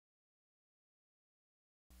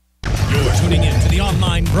tuning in to the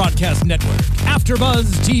online broadcast network,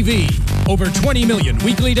 AFTERBUZZ TV. Over 20 million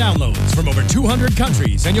weekly downloads from over 200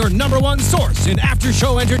 countries and your #1 source in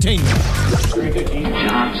after-show entertainment.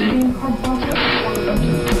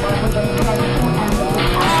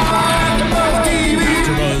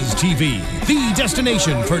 AFTERBUZZ TV, the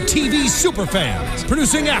destination for TV superfans,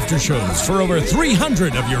 producing aftershows for over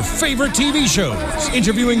 300 of your favorite TV shows,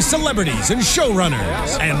 interviewing celebrities and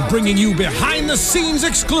showrunners, and bringing you behind-the-scenes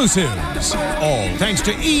exclusives. All thanks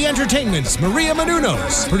to E! Entertainment's Maria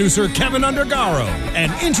Menounos, producer Kevin Undergaro,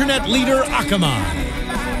 and internet leader Akamai.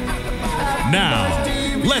 Now,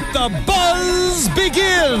 let the buzz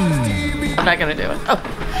begin! I'm not gonna do it. Oh.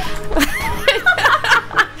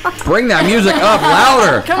 Bring that music up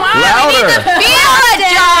louder. Come on, louder. We need to feel it,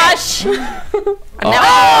 Josh. Oh!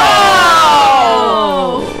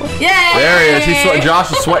 Yay! There he is.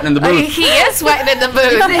 Josh is sweating in the booth. He is sweating in the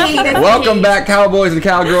booth. Welcome back, cowboys and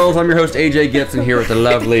cowgirls. I'm your host, AJ Gibson, here with the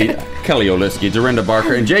lovely Kellie Olisky, Dorinda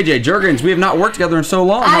Barker, and JJ Jurgens. We have not worked together in so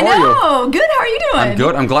long. How are you? Good. How are you doing? I'm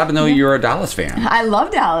good. I'm glad to know you're a Dallas fan. I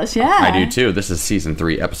love Dallas. Yeah. I do too. This is season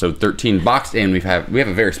 3, episode 13. Boxed in. We have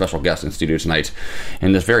a very special guest in studio tonight,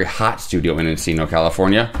 in this very hot studio in Encino,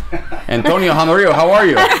 California. Antonio Jaramillo, how are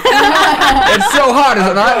you? It's so hot, is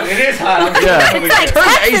it not? It is hot. Yeah. It's like Turn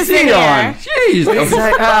Texas the AC in here. on. Jeez. It's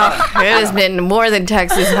like, it has been more than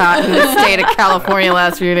Texas hot in the state of California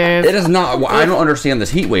last few days. It is not. Well, I don't understand this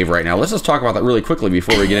heat wave right now. Let's just talk about that really quickly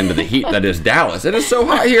before we get into the heat that is Dallas. It is so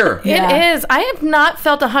hot here. It is. I have not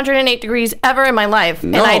felt 108 degrees ever in my life,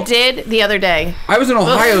 No. and I did the other day. I was in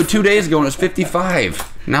Ohio 2 days ago and it was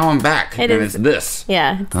 55. Now I'm back and it's this.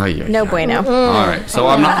 Yeah. No bueno. All right, so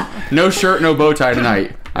I'm not. No shirt, no bow tie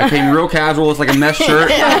tonight. I came real casual. It's like a mesh shirt.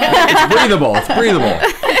 It's breathable. It's breathable.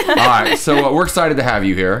 All right, so we're excited to have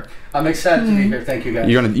you here. I'm excited to be here. Thank you, guys.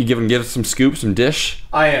 You give some scoops, some dish.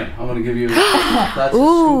 I am. I'm gonna give you lots of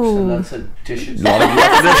scoops and lots of dishes. Lots of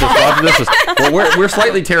dishes. Well, we're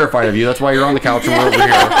slightly terrified of you. That's why you're on the couch and we're over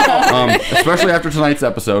here. Especially after tonight's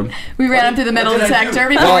episode. We ran up through the metal detector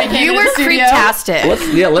before we came You to were the studio. creeptastic.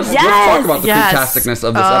 Let's talk about the Yes. fantasticness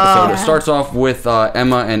of this episode. It starts off with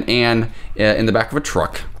Emma and Ann in the back of a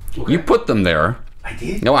truck. Okay. You put them there. I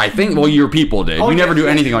did? No, I think, well, your people did. You never do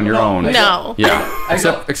anything on your own. No. Yeah,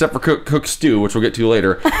 except for cook stew, which we'll get to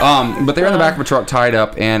later. But they're in the back of a truck tied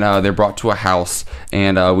up, and they're brought to a house,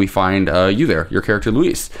 and we find you there, your character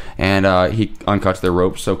Luis, and he uncuts their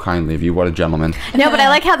rope so kindly of you. What a gentleman. No, but I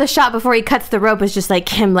like how the shot before he cuts the rope is just like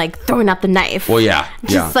him like throwing out the knife. Well, yeah.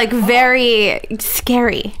 Just like very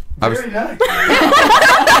scary. Very nice.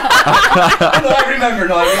 I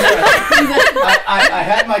remember. I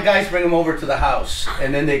had my guys bring them over to the house,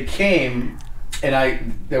 and then they came,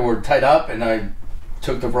 and they were tied up, and I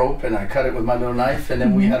took the rope and I cut it with my little knife, and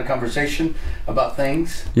then we had a conversation about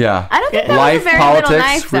things. Yeah. I don't think that life, was a very politics, little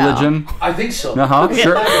knife, though. religion. I think so.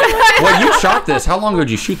 Sure. Well, you shot this. How long ago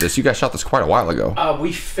did you shoot this? You guys shot this quite a while ago.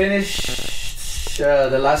 We finished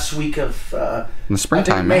the last week of In the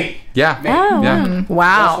springtime, I think May. Yeah. May. Oh. Yeah.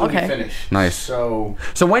 Wow. That's when Okay. we finished. Nice. So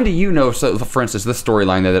when do you know, so for instance, this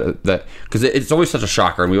storyline that because it's always such a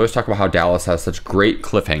shocker, and we always talk about how Dallas has such great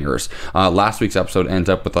cliffhangers. Last week's episode ends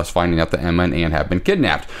up with us finding out that Emma and Ann have been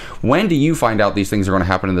kidnapped. When do you find out these things are going to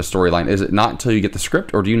happen in the storyline? Is it not until you get the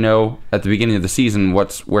script, or do you know at the beginning of the season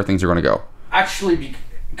where things are going to go? actually,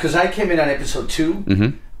 because I came in on episode 2, Mm-hmm.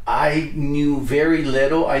 I knew very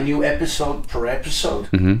little. I knew episode per episode,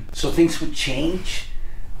 so things would change.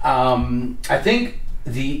 I think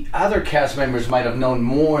the other cast members might have known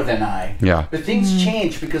more than I. Yeah. But things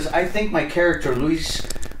changed because I think my character, Luis,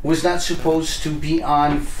 was not supposed to be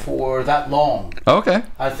on for that long. Okay.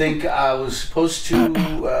 I think I was supposed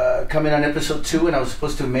to come in on episode 2, and I was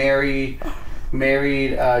supposed to marry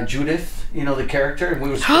Judith, you know, the character, and we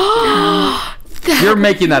were supposed to... You're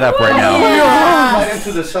making that up right now. Right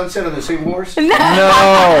into the sunset on the same horse. No.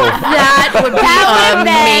 That would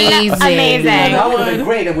be amazing. That would have been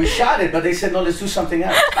great, and we shot it, but they said, no, let's do something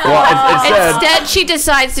else. Well, instead, Instead, she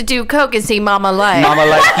decides to do coke and see Mama Light. Mama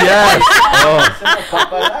like yes. Oh.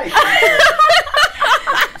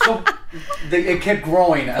 So it kept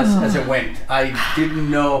growing as it went. I didn't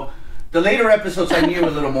know. The later episodes, I knew a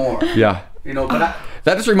little more. Yeah. You know, but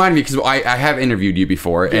That just reminded me, because I have interviewed you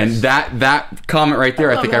before, and that comment right there,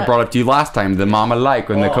 I think I brought up to you last time, the mama like,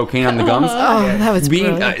 and the cocaine on the gums. Oh, that was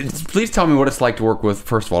brilliant. Please tell me what it's like to work with,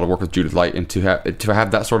 first of all, to work with Judith Light, and to have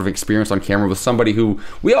that sort of experience on camera with somebody who,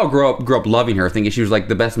 we all grew up loving her, thinking she was like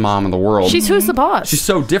the best mom in the world. She's Who's the Boss. She's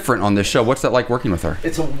so different on this show. What's that like working with her?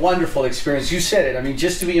 it's a wonderful experience. You said it. I mean,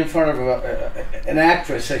 just to be in front of an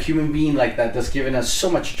actress, a human being like that, that's given us so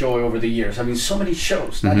much joy over the years. I mean, so many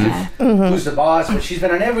shows, not just Who's the Boss, but she's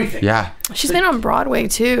been on everything. Yeah. She's been on Broadway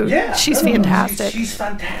too. Yeah, she's no, fantastic. She's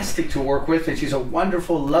fantastic to work with, and she's a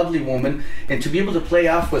wonderful, lovely woman. And to be able to play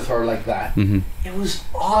off with her like that, it was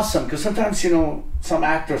awesome. Because sometimes, you know, some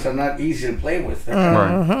actors are not easy to play with.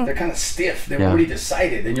 They're kind of stiff. They've already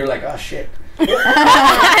decided, and you're like, oh shit.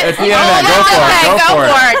 It's the end.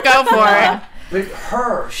 Go for it. But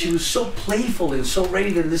her, she was so playful and so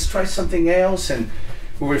ready to let's try something else, and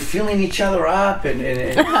we were filling each other up, and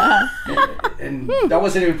that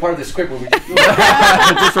wasn't even part of the script. But we just,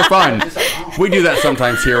 Just for fun. just like, oh. We do that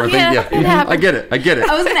sometimes here. It happens. I get it. I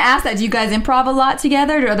was going to ask that. Do you guys improv a lot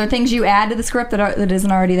together? Are there things you add to the script that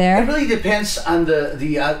isn't already It there? really depends on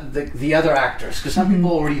the other actors, because some people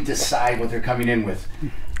already decide what they're coming in with.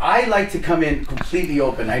 I like to come in completely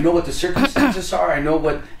open. I know what the circumstances are. I know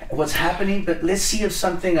what's happening, but let's see if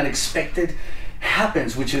something unexpected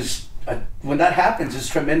happens, which is when that happens, it's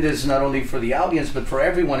tremendous not only for the audience but for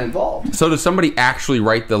everyone involved. So does somebody actually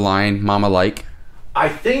write the line "Mama like"? I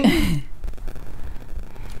think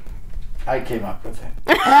I came up with it.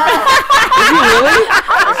 Did you really?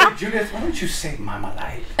 I said, Judith, why don't you say "Mama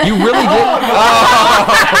like"? You really did?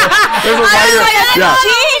 There's a writer.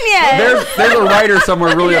 Genius. There's a writer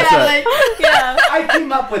somewhere really upset. I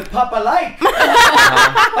came up with "Papa like,"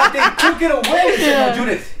 but they took it away. They said, "No,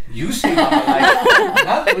 Judith, you say Papa like,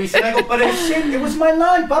 not Luis." And I go, "But it was my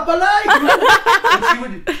line, Papa like." And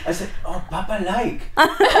I said, "Oh, Papa like."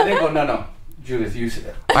 And they go, "No, Judith, you said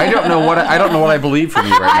it." I don't know what I believe from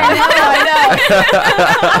you right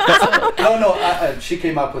now. No, she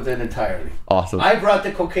came up with it entirely. Awesome. I brought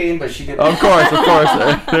the cocaine, but she didn't. Of course.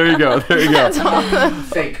 There you go.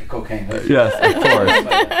 Fake cocaine. Yes, of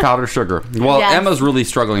course. Powdered sugar. Well, Yes. Emma's really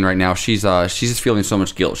struggling right now. She's just feeling so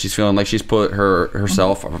much guilt. She's feeling like she's put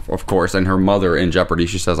herself, of course, and her mother in jeopardy.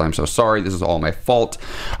 She says, "I'm so sorry. This is all my fault."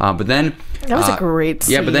 But then That was a great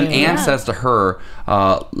scene. Yeah, but then Anne says to her,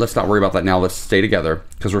 "Let's not worry about that now. Let's stay together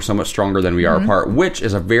because we're so much stronger than we are apart," which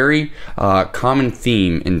is a very common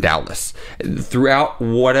theme in Dallas. Throughout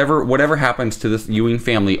whatever happens to this Ewing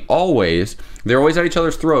family, they're always at each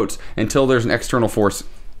other's throats until there's an external force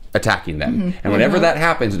attacking them. And whenever that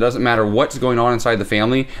happens, it doesn't matter what's going on inside the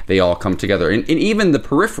family, they all come together. And even the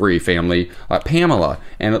periphery family, Pamela,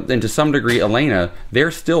 and to some degree Elena,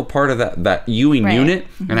 they're still part of that Ewing unit.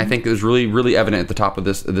 And I think it was really, really evident at the top of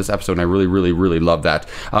this episode, and I really, really, really love that.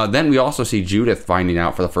 Then we also see Judith finding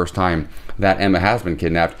out for the first time that Emma has been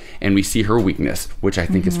kidnapped, and we see her weakness, which I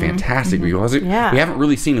think is fantastic because we haven't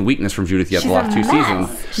really seen a weakness from Judith yet. The last two seasons.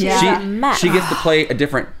 She gets to play a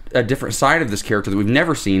different side of this character that we've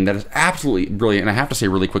never seen that is absolutely brilliant. And I have to say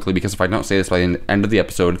really quickly, because if I don't say this by the end of the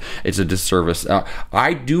episode, it's a disservice.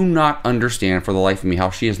 I do not understand for the life of me how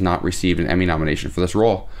she has not received an Emmy nomination for this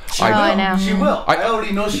role. I know. She will. I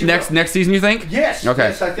already know she will. Next season, you think? Yes. Okay.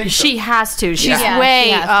 Yes, I think so. She has to. She's Yeah, way. she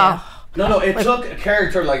has to. No, it took a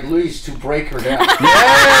character like Luis to break her down.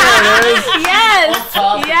 Yes.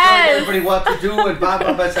 Top and Yes. tell everybody what to do and blah,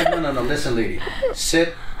 blah, blah. It's like, no, listen, lady.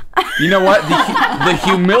 Sit. You know what? The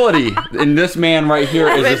humility in this man right here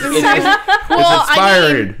is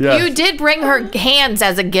inspiring. Yes. You did bring her hands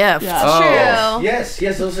as a gift. True. Yes,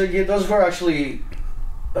 those were actually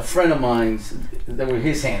a friend of mine's. They were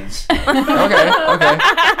his hands. Okay.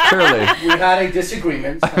 Clearly. We had a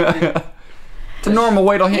disagreement. It's a normal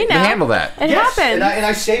way to handle that. It happens. And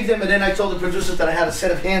I saved them, and then I told the producers that I had a set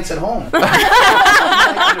of hands at home.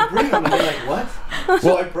 I could bring them, and they're like, "What?"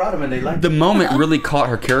 So I brought them, and they liked The moment really caught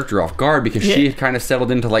her character off guard because she had kind of settled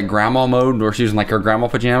into like grandma mode, where she was in like her grandma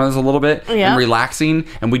pajamas a little bit and relaxing,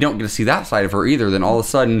 and we don't get to see that side of her either. Then all of a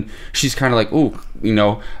sudden, she's kind of like, ooh,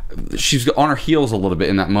 she's on her heels a little bit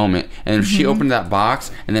in that moment, and she opened that box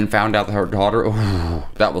and then found out that her daughter. Oh,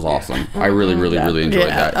 that was awesome. I really, really, really enjoyed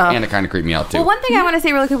that, and it kind of creeped me out too. Well, one thing I want to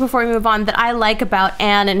say really quick before we move on that I like about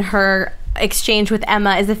Anne and her exchange with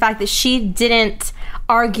Emma is the fact that she didn't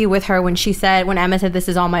argue with her when Emma said this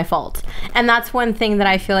is all my fault. And that's one thing that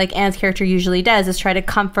I feel like Anne's character usually does, is try to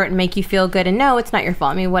comfort and make you feel good and no, it's not your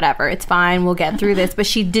fault. I mean, whatever, it's fine, we'll get through this. But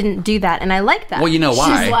she didn't do that, and I like that. Well, you know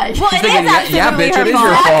why? She's like, Well, She's it thinking, is yeah, absolutely bitch, her it is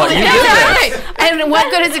your fault. You did this. And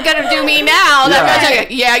what good is it going to do me now? That guy's like,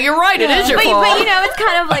 yeah, you're right. It is your fault. But it's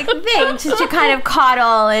kind of like the thing, just to kind of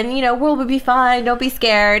coddle and world will be fine, don't be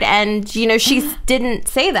scared. And she didn't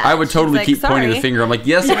say that. I would totally She's keep like, pointing the sorry. finger. I'm like,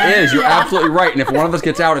 yes, it is. You're absolutely right. And if one of us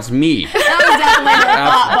gets out, it's me. that was definitely the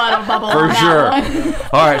thought bottom bubble For on that sure. one.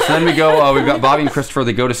 All right, so then we go. We've got Bobby and Christopher.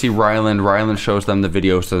 They go to see Ryland. Ryland shows them the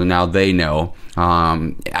video, so now they know.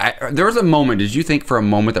 There was a moment. Did you think for a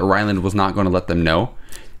moment that Ryland was not going to let them know?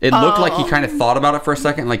 It looked like he kind of thought about it for a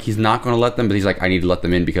second, like he's not going to let them, but he's like, I need to let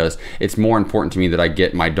them in because it's more important to me that I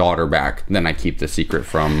get my daughter back than I keep the secret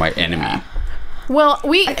from my enemy. Well,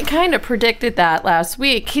 we kind of predicted that last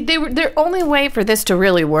week. Their only way for this to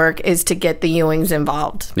really work is to get the Ewings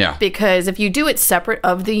involved. Yeah. Because if you do it separate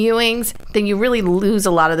of the Ewings, then you really lose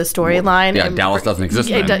a lot of the storyline. Yeah, Dallas doesn't exist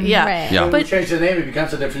then. Yeah. Right. Yeah. When we change the name, it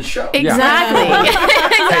becomes a different show. Exactly.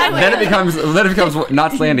 Then it becomes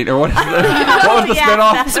Knots Landing, or what was the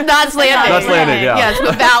spinoff? Knots Landing. Knots Landing, yeah. Yes,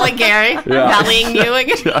 with Val and Gary. Yeah. Valleying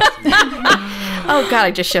Ewing. Oh, God,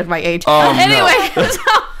 I just showed my age. Oh, anyway,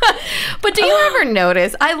 but do you ever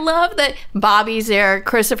notice, I love that Bobby's there,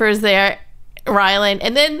 Christopher's there, Rylan,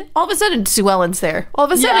 and then all of a sudden Sue Ellen's there. All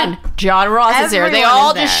of a sudden John Ross is there. They Everyone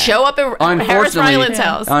all is just there. show up at Harris Rylan's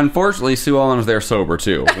house. Unfortunately, Sue Ellen was there sober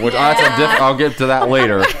too, which I'll get to that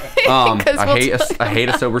later. I hate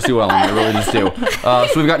a sober Sue Ellen. I really just do.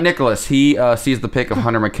 So we've got Nicholas. He sees the pic of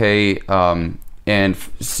Hunter McKay. And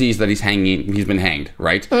sees that he's been hanged,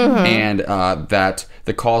 right? Mm-hmm. And that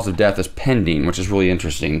the cause of death is pending, which is really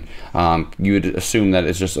interesting. You would assume that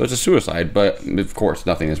it's a suicide, but of course,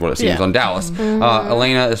 nothing is what it seems on Dallas. Mm-hmm.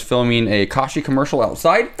 Elena is filming a Kashi commercial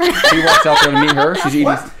outside. She walks out there to meet her. She's eating.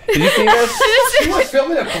 What? Did you see this? She was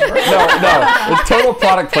filming a commercial. No. It's total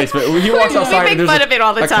product placement. He walks outside make and there's fun of it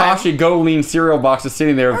all the time. a Kashi Go Lean cereal box is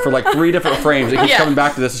sitting there for like 3 different frames. It keeps coming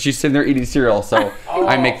back to this, and she's sitting there eating cereal. So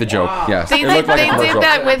I make the joke. Wow. Yes, They it looked like a did commercial.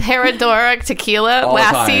 that with Herradura tequila All the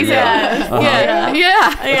last time, season. yeah.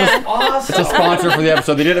 Yeah. Awesome. It's a sponsor for the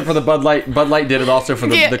episode. They did it for the Bud Light. Bud Light did it also for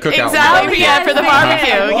the cookout. Exactly. Yeah, for the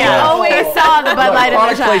barbecue. Yeah. Always saw the Bud Light in the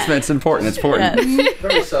Product shot. placement's important. It's important.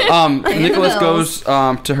 Very subtle. Nicholas goes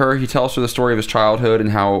to her. He tells her the story of his childhood and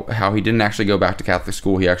how he didn't actually go back to Catholic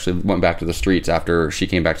school. He actually went back to the streets after she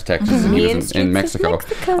came back to Texas and he was in Mexico.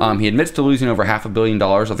 He admits to losing over $500 million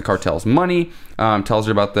of the cartel's money. Tells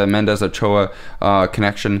her about the Mendez Ochoa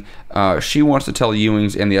connection. She wants to tell the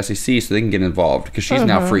Ewings and the SEC so they can get involved because she's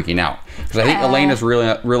now freaking out. Because I think Elena's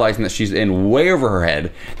really realizing that she's in way over her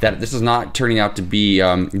head, that this is not turning out to be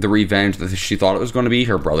the revenge that she thought it was going to be.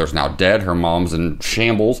 Her brother's now dead. Her mom's in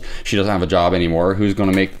shambles. She doesn't have a job anymore. Who's going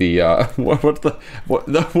to make the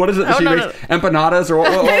what is it that she makes? Empanadas or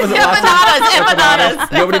what was it last time?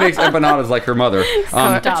 Empanadas. Nobody makes empanadas like her mother.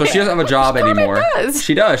 So she doesn't have a job anymore. does.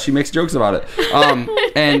 She does. She makes jokes about it.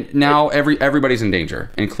 And now everybody's in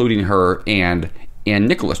danger, including her and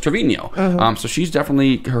Nicholas Trevino. So she's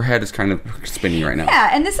definitely, her head is kind of spinning right now.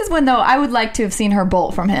 Yeah, and this is when, though, I would like to have seen her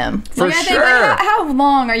bolt from him. For I think, sure. how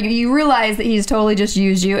long are you? You realize that he's totally just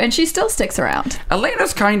used you, and she still sticks around.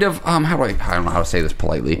 Elena's kind of, I don't know how to say this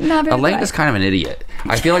politely. Not very Elena's polite. kind of an idiot.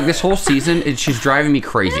 I feel like this whole season, she's driving me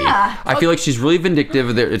crazy. Yeah. I feel like she's really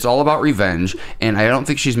vindictive. It's all about revenge, and I don't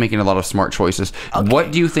think she's making a lot of smart choices.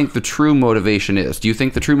 What do you think the true motivation is? Do you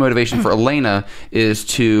think the true motivation for Elena is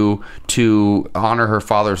to honor her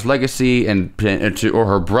father's legacy or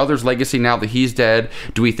her brother's legacy now that he's dead?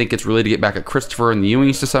 Do we think it's really to get back at Christopher and the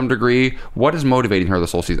Ewings to some degree? What is motivating her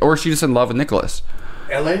this whole season? Or is she just in love with Nicholas?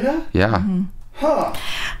 Elena? Yeah. Huh.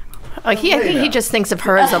 I think he just thinks of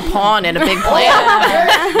her as a pawn in a big plan.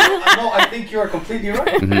 No, I think you are completely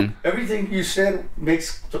right. Mm-hmm. Everything you said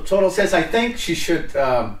makes total sense. I think she should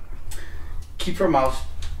keep her mouth,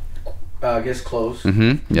 closed.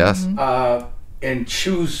 Mm-hmm. Yes. And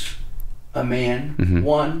choose a man, Mm-hmm.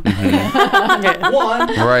 one,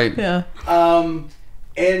 Right. Yeah.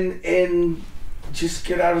 and just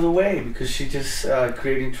get out of the way because she just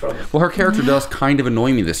creating trouble. Well, her character does kind of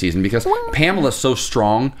annoy me this season because Pamela's so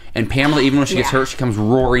strong, and Pamela, even when she gets hurt, she comes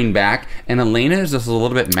roaring back, and Elena is just a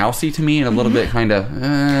little bit mousy to me and a little bit kind of.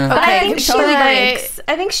 I think totally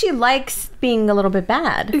I think she likes being a little bit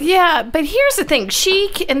bad. Yeah, but here's the thing.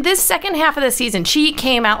 In this second half of the season, she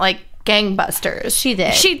came out like gangbusters. She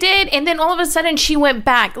did, and then all of a sudden she went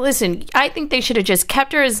back. Listen, I think they should have just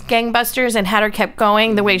kept her as gangbusters and had her kept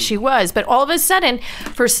going the way she was, but all of a sudden,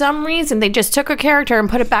 for some reason, they just took her character and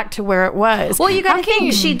put it back to where it was. Well, you gotta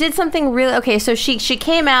think, she did something really, okay, so she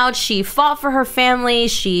came out, she fought for her family,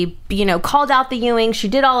 she, called out the Ewing, she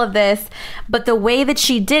did all of this, but the way that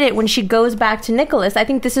she did it when she goes back to Nicholas, I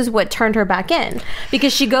think this is what turned her back in.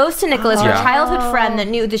 Because she goes to Nicholas, her childhood friend that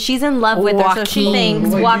knew that she's in love with her, so she thinks,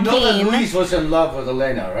 Wait, Joaquin. Luis was in love with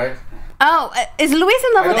Elena, right? Oh, is Luis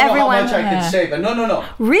in love with everyone? I don't know how much I can say, but no.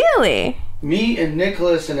 Really? Me and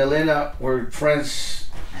Nicholas and Elena were friends,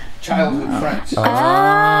 childhood friends. Oh.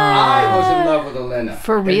 I was in love with Elena.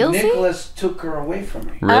 For real? And Nicholas took her away from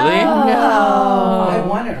me. Really? I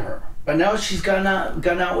wanted her, but now she's gone out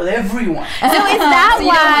with everyone. So is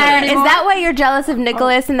that why you're jealous of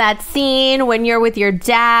Nicholas in that scene when you're with your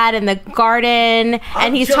dad in the garden and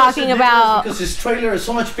I'm he's jealous talking of Nicholas about because his trailer is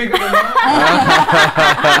so much bigger than mine.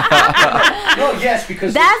 No, yes,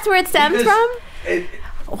 because that's where it stems from?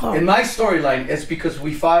 In my storyline, it's because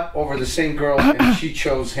we fought over the same girl and she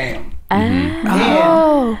chose Ham. And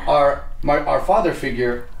our father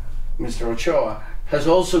figure, Mr. Ochoa, has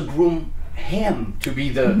also groomed Ham to be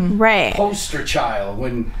the poster child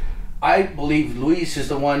when I believe Luis is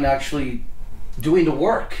the one actually doing the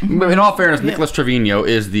work. But in all fairness, Nicholas Trevino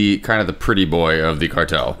is the kind of the pretty boy of the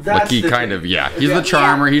cartel. That's he's the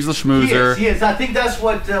charmer, he's the schmoozer. He is. I think that's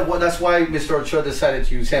what that's why Mr. Ochoa decided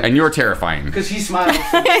to use him. And you're terrifying. Because he smiles.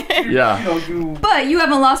 But you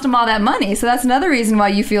haven't lost him all that money, so that's another reason why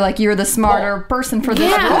you feel like you're the smarter person for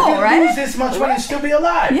this role, right? Lose this much money and still be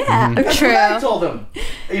alive. Yeah, That's true. what I told him.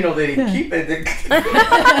 They keep it.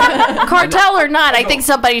 Cartel or not, I think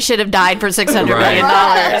somebody should have died for $600 million.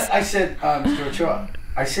 I said, Mr. Ochoa,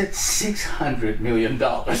 I said $600 million,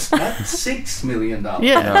 not $6 million.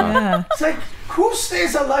 Yeah. It's like, who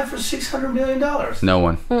stays alive for $600 million? No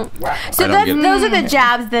one. Wow. So those are the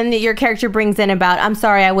jabs then that your character brings in about, I'm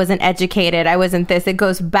sorry, I wasn't educated, I wasn't this. It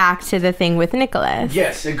goes back to the thing with Nicholas.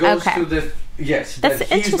 Yes, it goes to the, That's that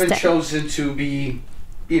he's interesting. been chosen to be,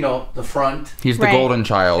 the front. He's the golden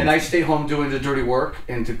child. And I stay home doing the dirty work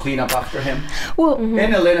and to clean up after him. Well,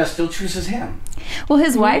 And Elena still chooses him. well,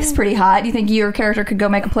 his wife's pretty hot. Do you think your character could go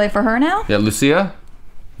make a play for her now? Yeah, Lucia?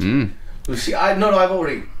 Lucy, I've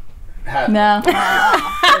already had No.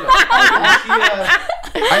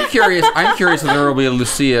 Lucia, I'm curious if there will be a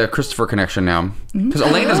Lucia Christopher connection now. Because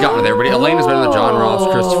Elena's gotten with everybody. Elena's been with John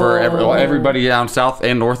Ross, Christopher, everybody down south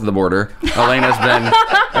and north of the border. Elena's been,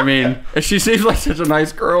 she seems like such a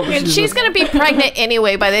nice girl. And she's going to be pregnant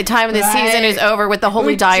anyway by the time the season is over with the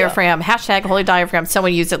holy diaphragm. Hashtag holy diaphragm.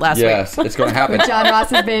 Someone used it last week. Yes, it's going to happen. John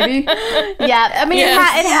Ross's baby? Yeah, I mean,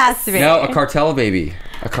 it has to be. No, a cartel baby.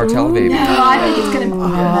 A cartel baby. No, I think it's going to...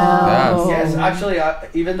 No. Yes, actually,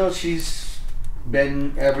 even though she's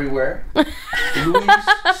been everywhere, Luis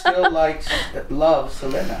still loves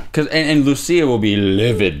Elena. And Lucia will be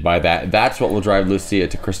livid by that. That's what will drive Lucia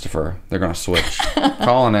to Christopher. They're going to switch.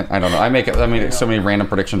 Calling it. I don't know. I make so many random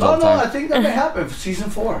predictions all the time. I think that may happen for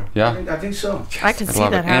season 4. Yeah? I think so. I can see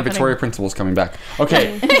Love that it. happening. And Victoria Principal's coming back.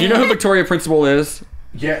 Okay. Do you know who Victoria Principal is?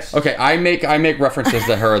 Yes. Okay, I make references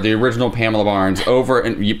to her, the original Pamela Barnes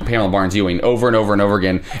Pamela Barnes Ewing, over and over and over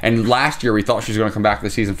again. And last year we thought she was going to come back to the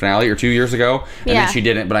season finale, or 2 years ago, and then she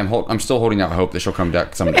didn't. But I'm still holding out hope that she'll come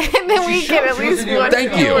back someday. And then we get at least one.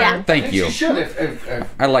 Thank you, thank you. She should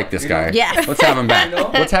if I like this guy. Yeah. Let's have him back.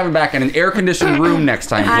 Let's have him back in an air-conditioned room next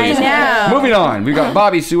time, please. I know. Moving on, we've got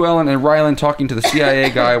Bobby, Sue Ellen, and Rylan talking to the CIA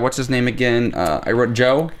guy. What's his name again? I wrote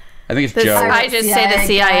Joe. I think it's Joe. I just say the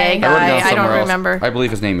CIA I wrote it down guy. I don't somewhere else. remember. I believe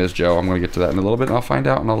his name is Joe. I'm going to get to that in a little bit, and I'll find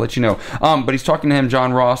out, and I'll let you know. But he's talking to him.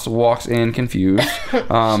 John Ross walks in confused.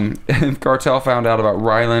 If Cartel found out about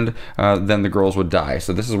Ryland, then the girls would die.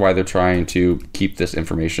 So this is why they're trying to keep this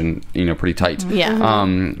information, pretty tight. Yeah.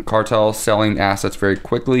 Cartel's selling assets very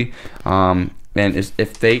quickly. And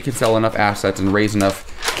if they can sell enough assets and raise enough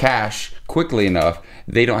cash quickly enough,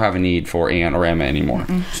 they don't have a need for Anne or Emma anymore.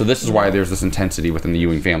 So this is why there's this intensity within the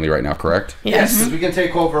Ewing family right now, correct? Yes, because we can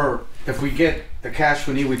take over. If we get the cash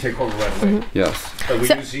we need, we take over right away. Yes. But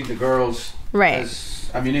we're using the girls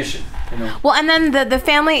as ammunition. Well, and then the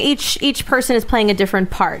family, each person is playing a different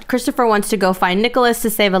part. Christopher wants to go find Nicholas to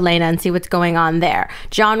save Elena and see what's going on there.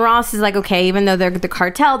 John Ross is like, okay, even though they're the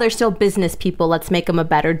cartel, they're still business people. Let's make them a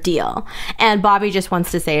better deal. And Bobby just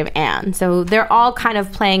wants to save Anne. So they're all kind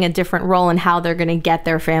of playing a different role in how they're going to get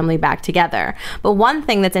their family back together. But one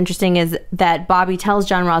thing that's interesting is that Bobby tells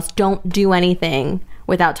John Ross, don't do anything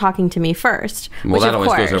without talking to me first. Well, that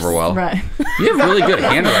always goes over well. Right. You have really good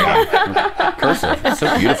handwriting. Cursive. It's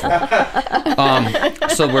so beautiful.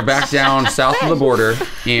 So we're back down south of the border,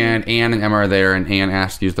 and Anne and Emma are there, and Anne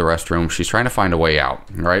asks to use the restroom. She's trying to find a way out,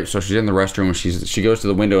 right? So she's in the restroom, and she goes to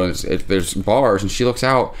the window, and there's bars, and she looks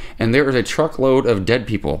out, and there is a truckload of dead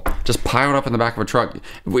people just piled up in the back of a truck.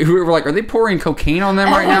 We were like, are they pouring cocaine on them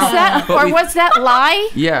right now? Was that lie?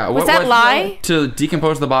 Yeah. Was that lie? To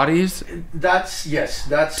decompose the bodies? That's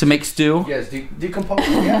To make stew? Yes, decompose.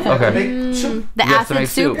 Yeah. Okay. To make soup. The Yes, to acid make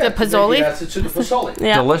soup. soup. The Pozzoli? Yeah, acid soup, the Pozzoli.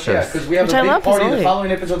 Yeah. Delicious. Yeah, because we have Which a I big love party. Pozzoli. The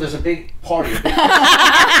following episode, there's a big party. A big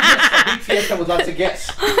fiesta with lots of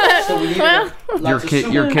guests. So we need lots of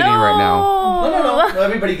soup. You're kidding right now. No.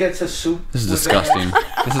 Everybody gets a soup. This is disgusting.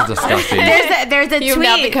 This is disgusting. There's a You've tweet.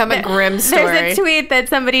 now become a grim story. There's a tweet that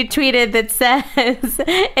somebody tweeted that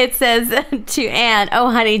says to Anne, "Oh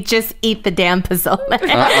honey, just eat the damn Pozzoli." No.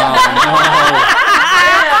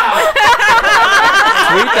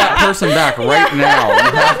 Tweet that person back right now.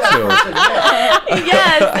 You have to.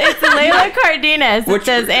 Yes, it's Layla Cardenas. It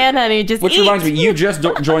says, "Anne, honey, just Which eat." reminds me, you just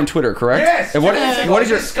joined Twitter, correct? Yes. And what is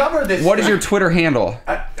your discover this? What is your Twitter handle?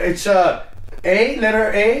 It's A,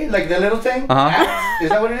 letter A, like the little thing. Is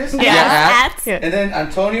that what it is? Yeah, And then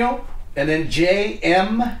Antonio, and then JMLLO.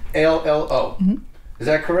 Is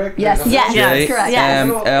that correct? Yes. J Correct. M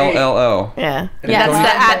L L O. Yeah. And That's Antonio-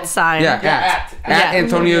 the at sign. Yeah, Yeah, at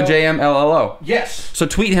Antonio JMLLO. Yes. So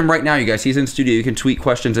tweet him right now, you guys. He's in studio. You can tweet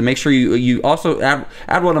questions, and make sure you also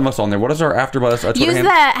add one of us on there. What is our AfterBuzz Twitter Use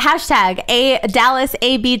handle? the hashtag Dallas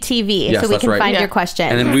ABTV Yes, so we that's can right. find Yeah. your question.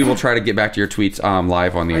 And then we will try to get back to your tweets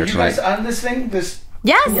live on the Are air you tonight. guys on this thing?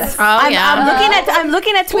 yes. Oh, I'm yeah. I'm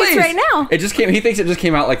looking at tweets Please. right now. It just came. He thinks it just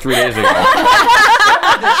came out like 3 days ago.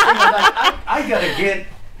 I gotta get.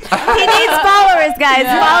 He needs followers, guys.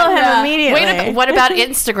 Follow him immediately. Wait a minute. What about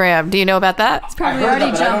Instagram? Do you know about that? I Probably heard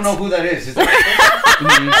already that, but I don't jumped. know who that is. Is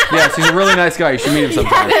that Yes, he's a really nice guy. You should meet him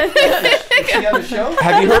sometime. is he on the show?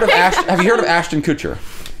 Have you heard of Ashton Kutcher?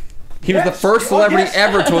 He was the first celebrity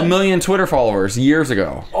ever to 1 million Twitter followers years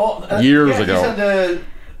ago. Years ago. He's on the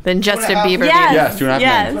Then Justin 2.5 Bieber. men. Yes. Yes, 2.5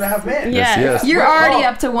 Yes. men. 2.5 men. Yes, yes. You're Well, already oh.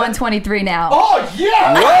 up to 123 now. Oh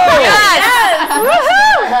yeah! Whoa!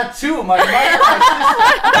 I had two. My mother,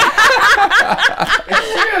 it's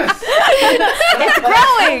serious. It's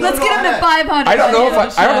Growing. Let's get him to 500. I don't know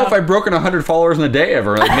if I've broken 100 followers in a day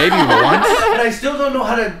ever. Like maybe once. But I still don't know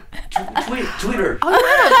how to tweet her.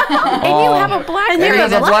 And you have a BlackBerry. And he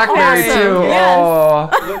has a BlackBerry Awesome. too. Yes. Oh,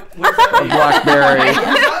 What's that mean? BlackBerry. I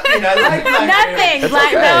like BlackBerry.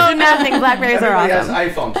 Nothing. No, nothing. Blackberries are Everybody awesome.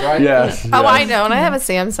 has iPhones, right? Yes. Oh, yes. I don't. I have a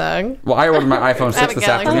Samsung. Well, I ordered my iPhone 6 have a this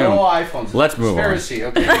Galaxy. afternoon. No iPhones. Let's move on. Conspiracy,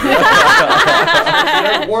 okay.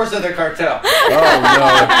 Wars of the cartel.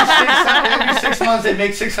 Oh Every 6 months they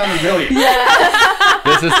make 600 million. no,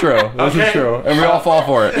 this is true. This is true, and we all fall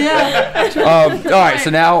for it. All right, so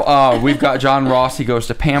now we've got John Ross. He goes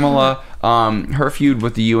to Pamela. Her feud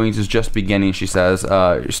with the Ewings is just beginning, she says.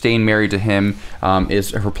 Staying married to him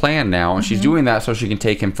is her plan now, and she's doing that so she can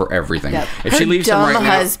take him for everything. If she leaves him dumb right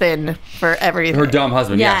husband for everything. now, her dumb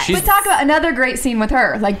husband. Yeah, Yeah. she's But talk about another great scene with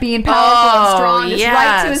her, like being powerful and strong, just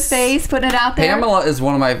right to his face, putting it out there. Pamela is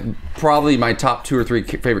one of probably my top 2 or 3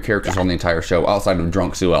 favorite characters on the entire show, outside of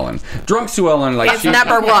Drunk Sue Ellen. Drunk Sue Ellen, like It's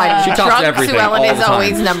number one. She tops Drunk everything. Sue Ellen all is the time.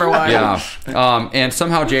 always number one. Yeah, and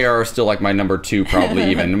somehow JR is still like my number 2, probably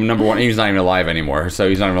even number 1. He's not even alive anymore, so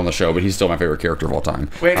he's not even on the show, but he's still my favorite character of all time.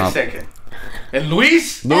 Wait a second. And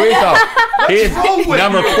Luis? Luis, he's wrong with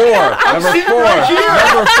number you? 4. Number 4. sitting right here.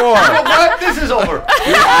 Number 4. You know what? This is over.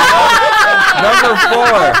 Number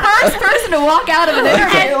 4. First person to walk out of an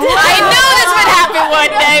interview. I knew this would happen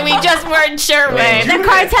one day. We just weren't sure when. The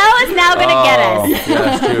cartel is now going to get us.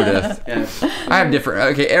 Yes, Judith. Yes. I have different.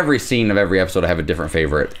 Okay, every scene of every episode, I have a different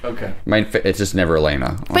favorite. Okay. It's just never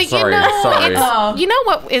Elena. I'm But sorry. Sorry. you know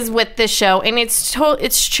what is with this show, and it's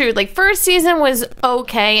true. Like first season was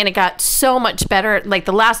okay, and it got so much better. Like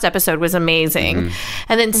the last episode was amazing,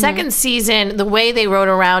 and then second season, the way they wrote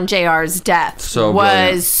around JR's death So was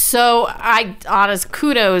brilliant. so.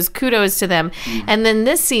 Kudos to them. And then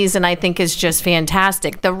this season, I think is just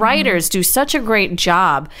fantastic. The writers do such a great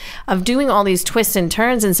job of doing all these twists and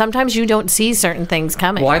turns, and sometimes you don't see certain things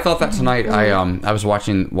coming. Well, I thought that tonight. I was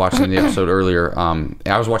watching the episode earlier.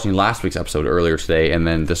 I was watching last week's episode earlier today, and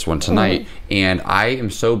then this one tonight. And I am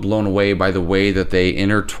so blown away by the way that they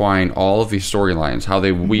intertwine all of these storylines, how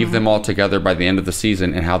they weave them all together by the end of the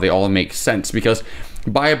season, and how they all make sense. Because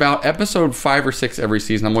by about episode 5 or 6 every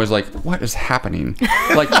season, I'm always like, what is happening?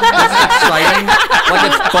 Like, it's exciting.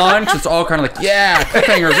 Like, it's fun. It's all kind of like, yeah,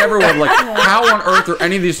 cliffhangers everywhere. Like, how on earth are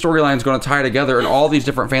any of these storylines going to tie together, and all these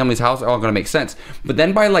different families, how's it all going to make sense? But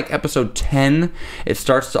then by like episode 10, it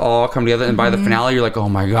starts to all come together, and by the finale, you're like, oh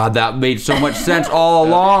my God, that made so much sense all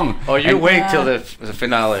along. Oh, you wait till the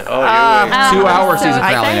finale. Oh, you wait. 2 hour season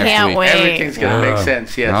I finale next can't week. wait. Everything's going to make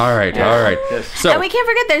sense, yes. All right, all right. Yes. So, And we can't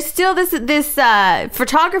forget, there's still this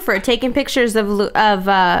photographer taking pictures of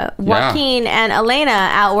Joaquin and Elena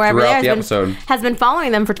out wherever Throughout they the are. episode. Has been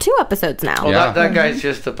following them for 2 episodes now. Well, Yeah. that guy's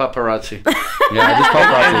just a paparazzi. yeah, just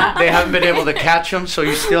paparazzi. They haven't been able to catch him, so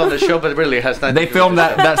he's still on the show, but it really has nothing They to do filmed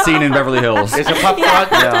with that scene in Beverly Hills. It's a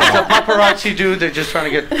paparazzi. It's a paparazzi dude. They're just trying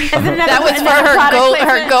to get. That was for her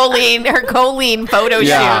choline photo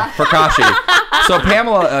Yeah, shoot. Prakashi. So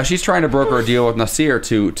Pamela, she's trying to broker a deal with Nasir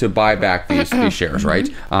to buy back these shares, right?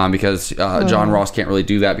 Because John Ross can't really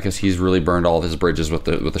do that because he's really burned all of his bridges with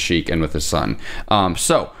the Sheik and with his son.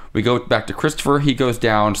 So We go back to Christopher. He goes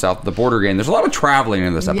down south of the border again. There's a lot of traveling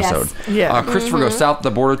in this episode. Yeah. Christopher goes south of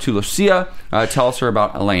the border to Lucia, tells her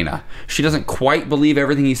about Elena. She doesn't quite believe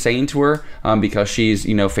everything he's saying to her because she's,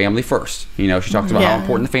 family first. She talks about how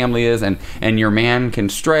important the family is, and your man can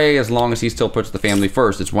stray as long as he still puts the family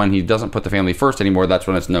first. It's when he doesn't put the family first anymore, that's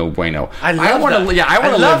when it's no bueno. I want to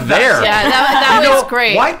live there. Yeah, that was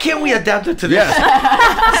great. Why can't we adapt it to this?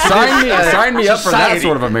 Sign me up for that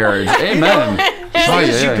sort of a marriage. Amen.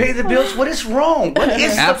 You pay the bills. What is wrong? What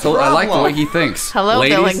is Absolutely. the problem? I like the way he thinks. Hello,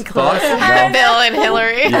 Ladies, Bill and thoughts? Bill and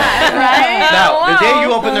Hillary. Right? Now, the day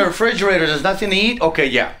you open the refrigerator, there's nothing to eat. Okay,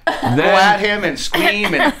 yeah. Go at him and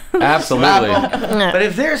scream and absolutely. But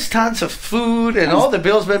if there's tons of food and all the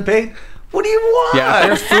bills been paid, what do you want? Yeah, if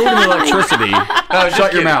there's food and electricity,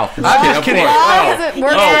 shut your mouth. I'm just kidding.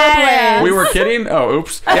 We were kidding? Oh,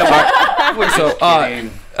 oops. Yeah, we're so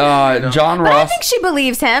kidding. John But I Ross. think she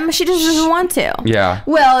believes him. She just doesn't want to. Yeah.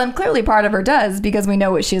 Well, and clearly part of her does because we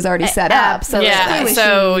know what she's already set up. So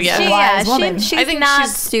clearly she's a wise woman. She's I think not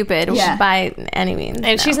she's stupid by any means.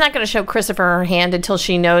 And she's not going to show Christopher her hand until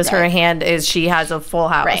she knows her hand is she has a full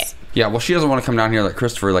house. Right. Yeah, well, she doesn't want to come down here like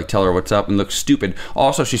Christopher, tell her what's up and look stupid.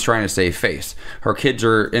 Also, she's trying to save face. Her kids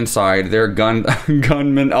are inside; they're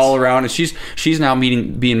gunmen all around, and she's now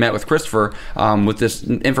being met with Christopher with this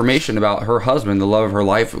information about her husband, the love of her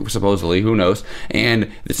life, supposedly. Who knows? And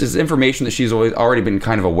this is information that she's already been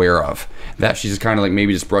kind of aware of, that she's kind of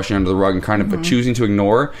maybe just brushing under the rug and kind of choosing to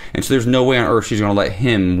ignore. And so there's no way on earth she's going to let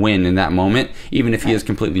him win in that moment, even if he is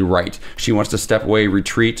completely right. She wants to step away,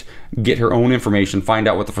 retreat, get her own information, find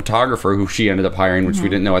out what the photographer who she ended up hiring, which we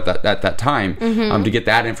didn't know at that time, to get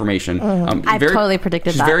that information. I totally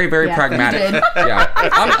predicted she's that. Very, very pragmatic.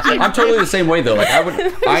 I'm totally the same way though.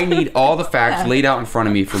 I need all the facts laid out in front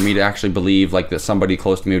of me for me to actually believe that somebody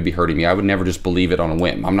close to me would be hurting me. I would never just believe it on a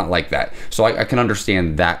whim. I'm not like that. So I can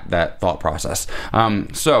understand that thought process.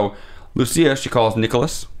 So Lucia, she calls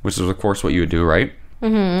Nicholas, which is of course what you would do, right?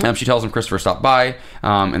 She tells him Christopher stopped by,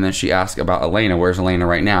 and then she asks about Elena. Where's Elena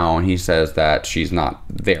right now? And he says that she's not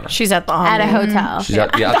there. She's at the Omni. At a hotel. She's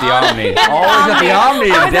at the Omni. Always at the Omni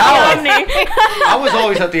in Dallas. I was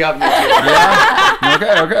always at the Omni.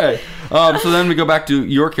 Yeah. Okay. So then we go back to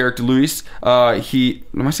your character, Luis. Am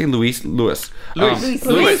I saying Luis? Louis. Louis. It's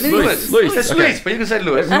Okay. Luis, but you can say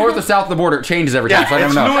Louis. It's north or south of the border. It changes every time, so I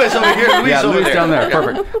don't know. Louis over here, Louis over Louis there. down there.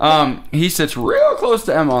 Perfect. He sits real close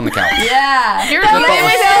to Emma on the couch. Yeah.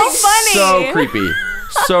 That was so funny. So creepy.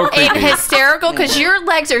 So creepy. And hysterical because your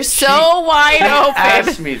legs are so wide open.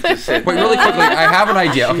 Asked me to sit. Wait, really quickly, I have an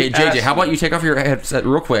idea. Okay, JJ, how about you take off your headset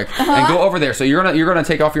real quick and go over there? So you're gonna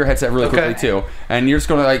take off your headset really quickly too, and you're just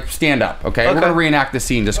gonna stand up. Okay, we're gonna reenact the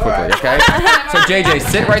scene just quickly. Okay, so JJ,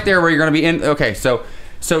 sit right there where you're gonna be in. Okay, so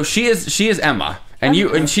she is Emma.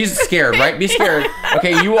 And she's scared, right? Be scared.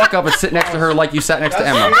 Okay, you walk up and sit next to her like you sat next to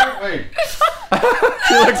Emma.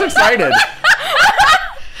 She looks excited.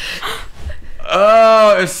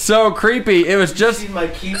 Oh, it's so creepy. It was just... Yes,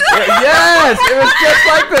 it was just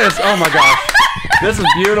like this. Oh my gosh. This is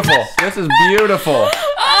beautiful. AfterBuzz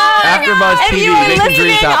TV. If you are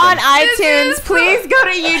listening on iTunes, please go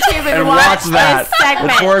to YouTube and watch that. this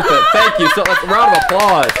segment. It's worth it. Thank you. So let's round of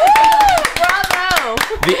applause.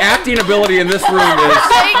 The acting ability in this room is...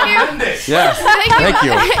 Thank you. Yes. Thank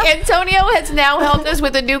you. Antonio has now helped us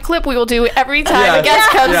with a new clip we will do every time a guest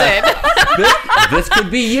comes in. This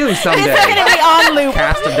could be you someday. This is going to be on loop.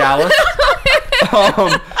 Cast of Dallas.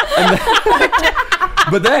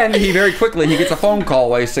 But then he very quickly gets a phone call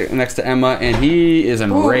while he's sitting next to Emma, and he is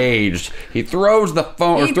enraged. He throws the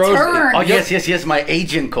phone. Oh yes, my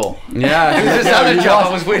agent call. Yeah, this other job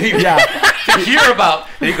I was waiting to hear about.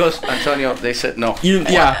 And he goes, Antonio, they said no. You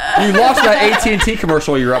lost that AT&T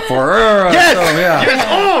commercial you're up for. Yes. So, yeah. Yes.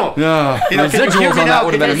 Oh. Yeah. The residuals on that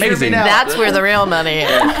would have been amazing. That's where the real money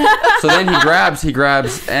is. So then he grabs.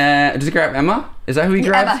 Does he grab Emma? Is that who he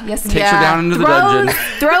grabs? Emma, yes. Takes her down into the dungeon.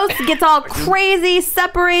 Throws, gets all crazy,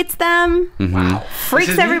 separates them. Wow.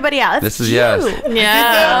 Freaks everybody out. This is yes.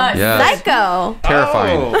 Yeah. Yes. Psycho.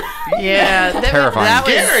 Terrifying. Oh. Yeah. Terrifying. That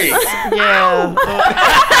was, yeah.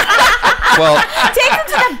 Well, take him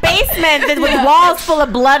to the basement with walls full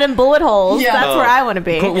of blood and bullet holes. Yeah. That's where I want to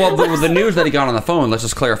be. well, the news that he got on the phone, let's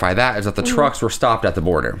just clarify that, is that the trucks were stopped at the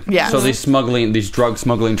border. Yeah. So these drug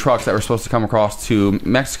smuggling trucks that were supposed to come across to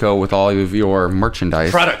Mexico with all of your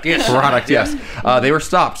merchandise. Product, yes. They were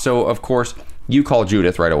stopped. So, of course, you call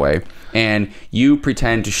Judith right away, and you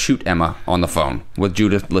pretend to shoot Emma on the phone with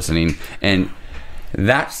Judith listening, and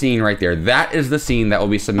that scene right there, that is the scene that will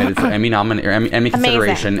be submitted for Emmy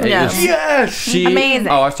consideration. Yes. Amazing.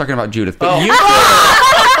 Oh, I was talking about Judith, but you two,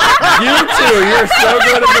 you're so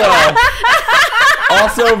good as well.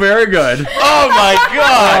 Also very good. Oh my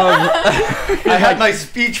God! I had my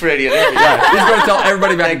speech ready and everything. Yeah, he's going to tell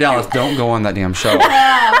everybody back in Dallas, don't go on that damn show.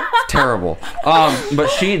 It's terrible. But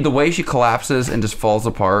the way she collapses and just falls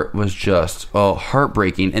apart was just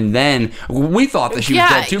heartbreaking. And then we thought that she was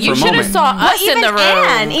dead too for a moment. You should have saw us in the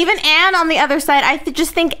room. Even Anne on the other side. I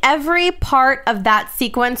just think every part of that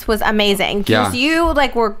sequence was amazing. Because you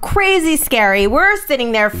were crazy scary. We're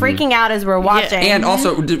sitting there freaking out as we're watching. And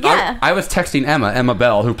also, I was texting Emma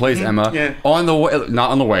Bell, who plays Emma, on the way,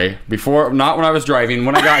 not on the way, before, not when I was driving,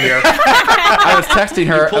 when I got here. I was texting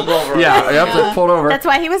her. Pulled over. Pulled over. That's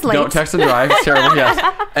why he was late. Don't text and drive. It's terrible, yes.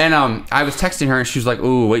 And I was texting her, and she was like,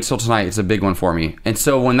 ooh, wait till tonight. It's a big one for me. And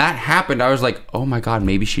so when that happened, I was like, oh my God,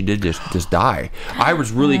 maybe she did just die. I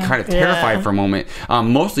was really kind of terrified for a moment,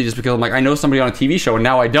 mostly just because I'm like, I know somebody on a TV show, and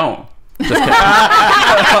now I don't. Just kidding.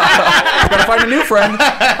 Gotta find a new friend.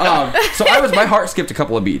 So my heart skipped a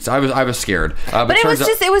couple of beats. I was scared. But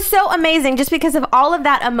it was so amazing just because of all of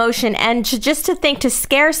that emotion and to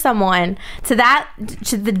scare someone to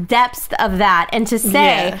the depths of that and to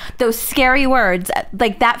say those scary words,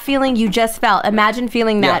 like that feeling you just felt. Imagine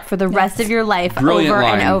feeling that for the rest of your life. Brilliant over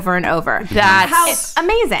line. and over and over. That's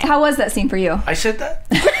amazing. How was that scene for you? I said that?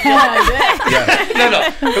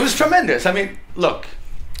 No. It was tremendous. I mean, look.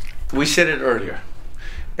 We said it earlier,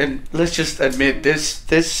 and let's just admit this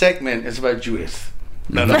segment is about Judith.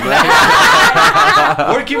 Working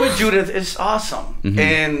with Judith is awesome,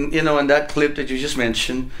 and in that clip that you just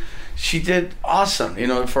mentioned, she did awesome.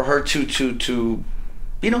 For her to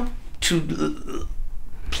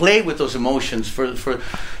play with those emotions for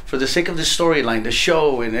the sake of the storyline, the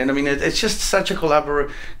show, and I mean it's just such a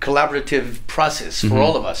collaborative process for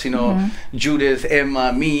all of us. Judith,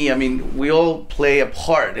 Emma, me. I mean, we all play a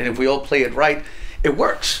part, and if we all play it right, it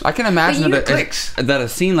works. I can imagine that a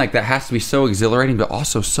scene like that has to be so exhilarating, but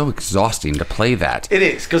also so exhausting to play that. It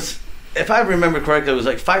is, because if I remember correctly, it was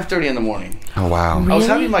like 5:30 in the morning. Oh, wow. Really? I was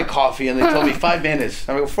having my coffee, and they told me 5 minutes.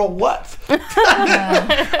 I go, for what?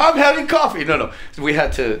 I'm having coffee. No. We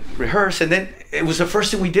had to rehearse, and then it was the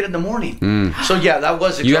first thing we did in the morning. So, that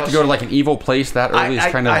was exhausting. You have to go to like an evil place that early?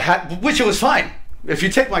 Which it was fine. If you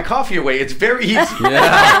take my coffee away, it's very easy.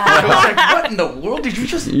 I was like, what in the world did you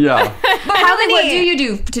just... Yeah. But what do you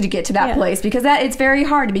do to get to that place? Because it's very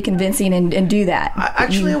hard to be convincing and do that.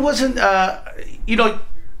 Actually, it wasn't...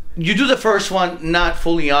 you do the first one not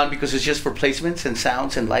fully on because it's just for placements and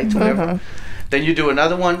sounds and lights, whatever. Then you do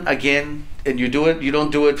another one again, and you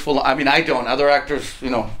don't do it full. I mean, I don't. Other actors,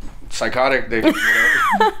 psychotic. They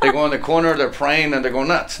go in the corner, they're praying, and they go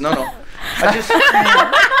nuts. No.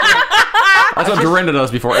 That's what Dorinda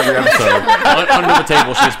does before every episode. Under the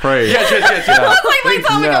table, she's praying. Yes.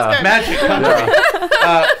 Magic.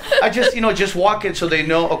 I just walk in so they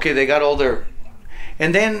know. Okay, they got all their,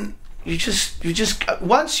 and then. You just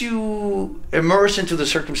once you immerse into the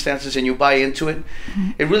circumstances and you buy into it,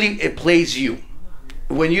 it plays you.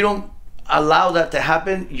 When you don't allow that to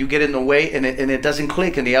happen, you get in the way and it doesn't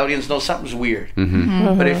click and the audience knows something's weird.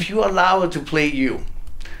 But if you allow it to play you,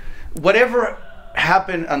 whatever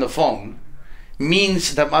happened on the phone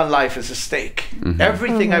means that my life is at stake.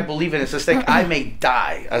 Everything I believe in is at stake. I may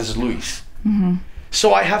die as Luis.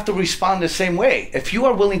 So I have to respond the same way. If you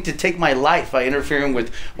are willing to take my life by interfering with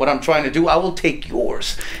what I'm trying to do, I will take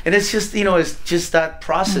yours. And it's just, it's just that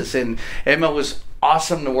process. And Emma was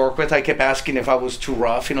awesome to work with. I kept asking if I was too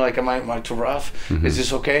rough. Am I too rough? Is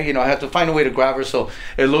this okay? I had to find a way to grab her so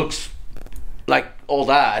it looks like all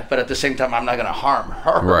that, but at the same time, I'm not going to harm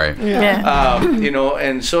her. Right.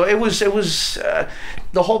 And so it was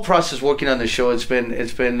the whole process working on the show. It's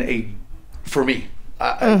been for me.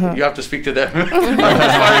 You have to speak to them.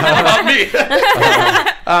 Not me.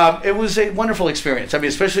 It was a wonderful experience. I mean,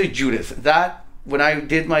 especially Judith. When I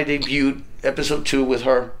did my debut, episode 2 with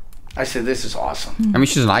her, I said, this is awesome. I mean,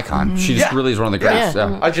 she's an icon. She just really is one of the greats.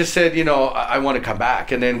 Yeah. I just said, I want to come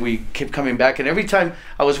back. And then we kept coming back. And every time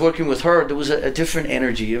I was working with her, there was a different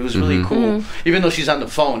energy. It was really cool. Even though she's on the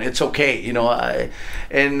phone, it's okay.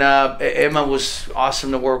 Emma was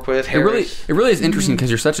awesome to work with. It really is interesting because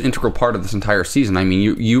you're such an integral part of this entire season. I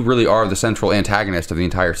mean, you really are the central antagonist of the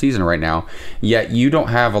entire season right now. Yet you don't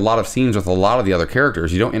have a lot of scenes with a lot of the other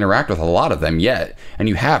characters. You don't interact with a lot of them yet. And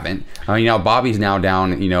you haven't. I mean, now Bobby's now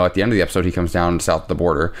down, at the end of the episode he comes down south of the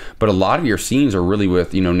border, but a lot of your scenes are really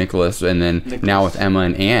with Nicholas and then now with Emma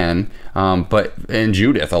and Anne, and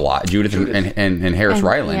Judith a lot, and Harris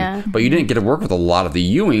Ryland, but you didn't get to work with a lot of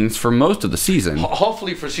the Ewings for most of the season.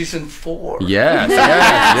 Hopefully for season 4. Yes.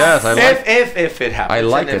 If it happens. I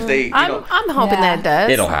like it. I'm hoping that it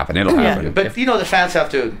does. It'll happen. But the fans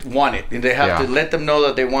have to want it. They have to let them know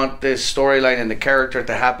that they want this storyline and the character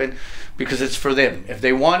to happen. because it's for them. If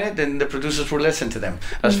they want it, then the producers will listen to them.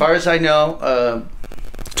 As far as I know,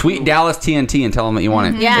 tweet Dallas TNT and tell them that you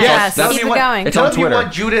want it. Yes, that's keep it going. It's on Twitter. You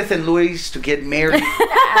want Judith and Luis to get married.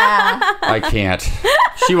 I can't.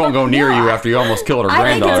 She won't go near you after you almost killed her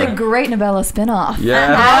I think granddaughter. it's a great novella spinoff.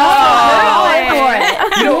 Yeah.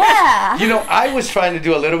 You know, I was trying to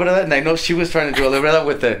do a little bit of that, and I know she was trying to do a little bit of that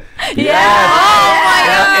with the. Yeah. Oh my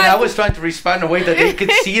God. And I was trying to respond in a way that they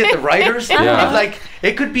could see it, the writers. Yeah. I'm like,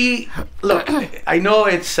 it could be. Look, I know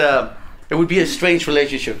it would be a strange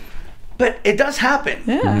relationship. But it does happen.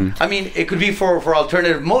 Yeah. I mean, it could be for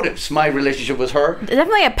alternative motives. My relationship with her.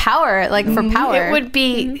 Definitely a power, like for power. It would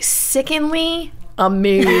be sickeningly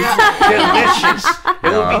amazing. Delicious. It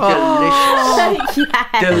will be delicious.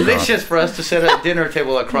 Yes. Delicious for us to sit at a dinner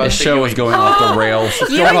table across This the show is going off the rails.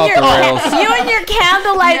 It's You going and, off the rails. you and your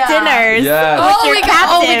candlelight dinners. Yes. With your we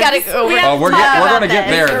captains. gotta go. We have We're to talk going about to get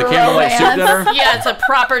this. there. The candlelight soup dinner. Yeah, it's a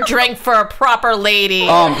proper drink for a proper lady.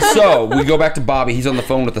 So we go back to Bobby. He's on the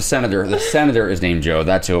phone with the senator. The senator is named Joe.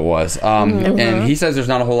 That's who it was. And he says there's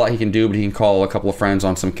not a whole lot he can do, but he can call a couple of friends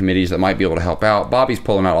on some committees that might be able to help out. Bobby's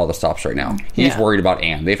pulling out all the stops right now. He's worried about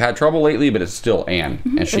Ann. They've had trouble lately, but it's still Ann,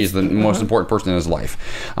 and she's the most important person in his life.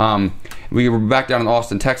 We were back down in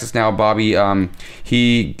Austin, Texas now. Bobby,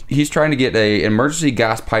 he's trying to get an emergency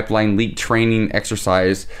gas pipeline leak training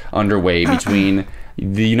exercise underway between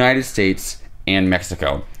the United States and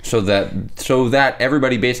Mexico, so that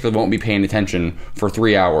everybody basically won't be paying attention for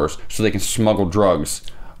 3 hours, so they can smuggle drugs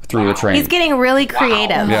through the train. He's getting really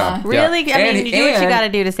creative. Yeah. Really, Yeah. I mean, And- you do what you and- got to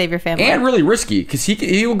do to save your family. and really risky, because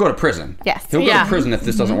he will go to prison. Yes. He'll go Yeah. to prison if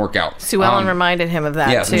this doesn't work out. Sue Ellen reminded him of that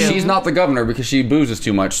Yeah, too. she's not the governor because she boozes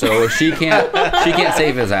too much, so she can't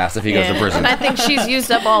save his ass if he goes to prison. And I think she's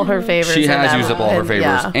used up all her favors. She in has that used up all her one. favors,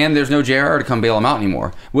 Yeah. and there's no JR to come bail him out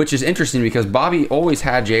anymore, which is interesting because Bobby always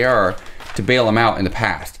had JR to bail him out in the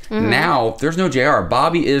past. Now there's no JR.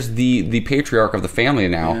 Bobby is the patriarch of the family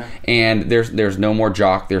now, and there's no more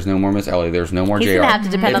Jock, there's no more Miss Ellie, there's no more He's JR. gonna have to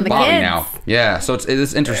depend It's on the Bobby kids. now. Yeah, so it's It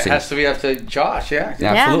interesting. has to be up to Josh, yeah.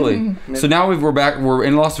 Absolutely. So now we're back. We're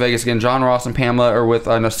in Las Vegas again. John Ross and Pamela are with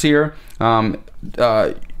Nasir.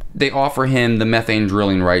 They offer him the methane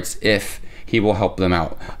drilling rights if he will help them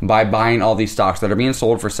out by buying all these stocks that are being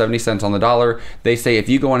sold for 70 cents on the dollar. They say if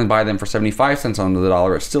you go in and buy them for 75 cents on the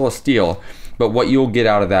dollar, it's still a steal. But what you'll get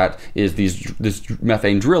out of that is this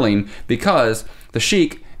methane drilling, because the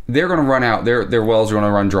Sheik, they're going to run out. Their wells are going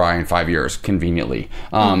to run dry in 5 years, conveniently.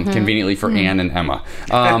 Conveniently for Ann and Emma.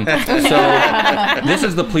 So this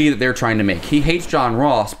is the plea that they're trying to make. He hates John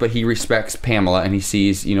Ross, but he respects Pamela, and he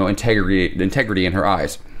sees integrity in her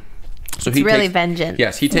eyes. So It's really vengeance.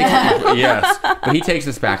 Yes, he takes yes, but he takes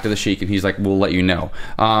this back to the Sheik, and he's like, "We'll let you know."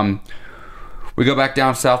 We go back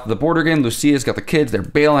down south of the border again. Lucia's got the kids. They're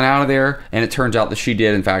bailing out of there. And it turns out that she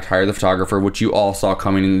did, in fact, hire the photographer, which you all saw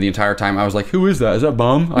coming in the entire time. I was like, who is that? Is that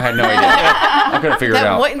Bum? I had no idea. I couldn't figure it That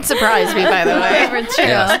out. wouldn't surprise me, by the way.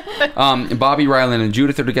 Yes. Bobby, Ryland, and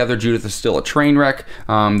Judith are together. Judith is still a train wreck.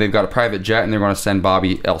 They've got a private jet, and they're going to send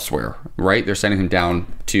Bobby elsewhere, right? They're sending him down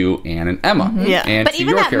to Ann and Emma. Yeah. And But to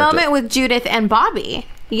even your that character. moment with Judith and Bobby,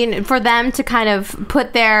 for them to kind of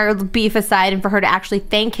put their beef aside and for her to actually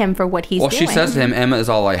thank him for what he's doing. She says to him, "Emma is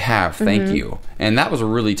all I have. Thank you." And that was a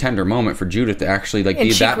really tender moment for Judith to actually be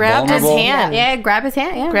she that grabbed his vulnerable. hand. Yeah, grab his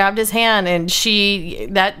hand. Yeah. Grabbed his hand, and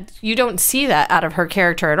you don't see that out of her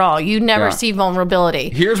character at all. You never Yeah. see vulnerability.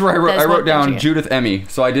 Here's where I That's wrote what down you- Judith Emmy,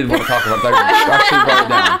 so I did want to talk about that. I actually wrote it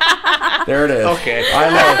down. There it is. Okay. I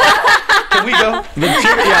know. Can we go? The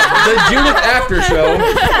Judith after show.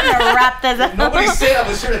 Wrap this up. Nobody said I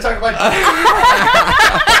was here to talk about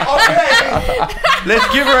Okay.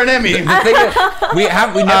 Let's give her an Emmy. The thing is, we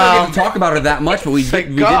never get to talk about her that much, but we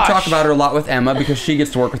did talk about her a lot with Emma because she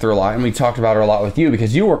gets to work with her a lot, and we talked about her a lot with you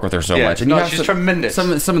because you work with her so Yeah. much. And No, you have she's tremendous.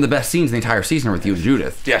 Some of the best scenes in the entire season are with you and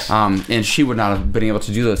Judith. Yes. And she would not have been able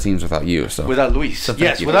to do those scenes without you. So Without Luis.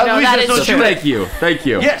 thank you. Without No, Luis, that there's is no true. Judith. Thank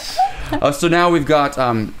you. Yes. So now we've got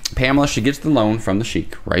Pamela. She gets the loan from the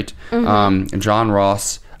Sheik, right? And John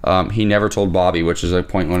Ross, he never told Bobby, which is a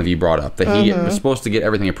point one of you brought up, that he was supposed to get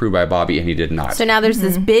everything approved by Bobby, and he did not. So now there's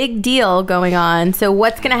this big deal going on. So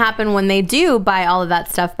what's going to happen when they do buy all of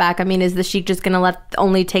that stuff back? I mean, is the Sheik just going to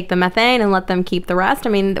only take the methane and let them keep the rest? I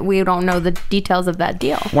mean, we don't know the details of that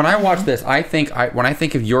deal. When I watch this, when I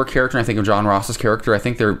think of your character and I think of John Ross's character, I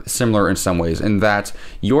think they're similar in some ways in that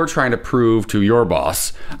you're trying to prove to your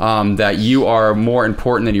boss that you are more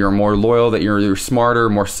important, that you're more loyal, that you're smarter,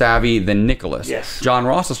 more savvy than Nicholas. Yes. John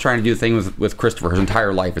Ross Ross is trying to do the thing with Christopher his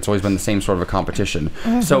entire life. It's always been the same sort of a competition.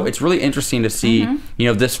 So it's really interesting to see,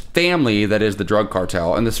 this family that is the drug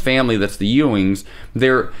cartel and this family that's the Ewings.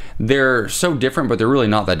 They're so different, but they're really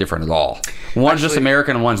not that different at all. One's just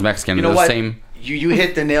American and one's Mexican. You know the what? Same. You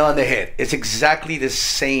hit the nail on the head. It's exactly the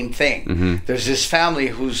same thing. There's this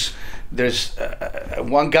family there's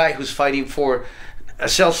one guy who's fighting for a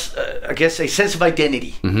sense of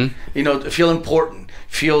identity. Feel important,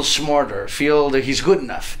 feel smarter, feel that he's good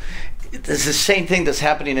enough. There's the same thing that's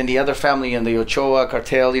happening in the other family in the Ochoa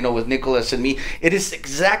cartel, with Nicholas and me. It is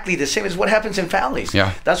exactly the same as what happens in families.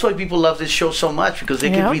 Yeah. That's why people love this show so much, because they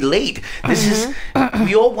can relate. This is,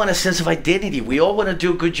 we all want a sense of identity. We all want to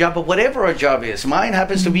do a good job of whatever our job is. Mine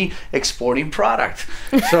happens to be exporting product.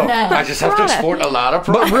 So I just have to export a lot of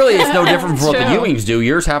product. But really, it's no different from what the Ewings do.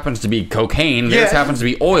 Yours happens to be cocaine. Theirs happens to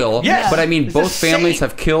be oil. Yes. But I mean, It's both the families same.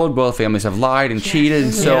 have killed. Both families have lied and cheated.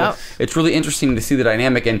 And so it's really interesting to see the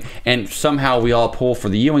dynamic. And somehow we all pull for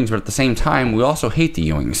the Ewings, but at the same time, we also hate the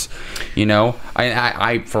Ewings.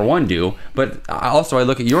 I for one do. But I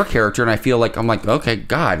look at your character and I'm like, okay,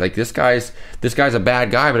 God, like this guy's a bad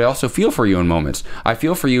guy, but I also feel for you in moments. I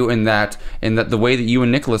feel for you in that the way that you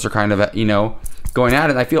and Nicholas are kind of going at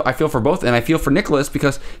it. I feel for both, and I feel for Nicholas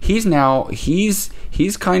because he's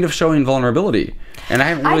kind of showing vulnerability. And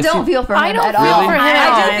I don't feel for him I don't at feel all. for him.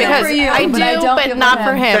 I do because for you, I do, but I don't but feel not for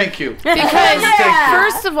for him. Thank you. Because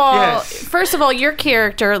Yes. first of all, your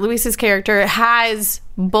character, Luis's character, has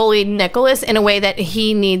bullied Nicholas in a way that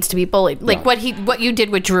he needs to be bullied. Like what you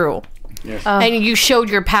did with Drew. Yes. And you showed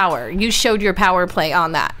your power. You showed your power play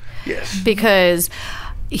on that. Yes. Because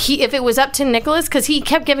if it was up to Nicholas, because he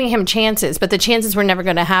kept giving him chances, but the chances were never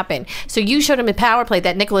going to happen. So you showed him a power play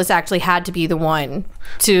that Nicholas actually had to be the one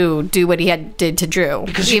to do what he did to Drew,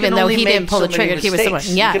 Because even though he didn't pull the trigger. He was the one.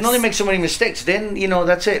 Yes. You can only make so many mistakes. Then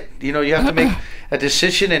that's it. You have to make a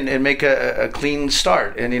decision and make a clean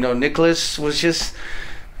start. And Nicholas was just,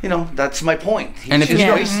 that's my point. He's And if just you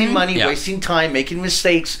don't- wasting money, wasting time, making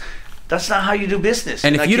mistakes. That's not how you do business.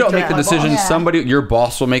 And if you don't make the decision, your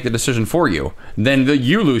boss will make the decision for you. Then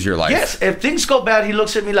you lose your life. Yes, if things go bad, he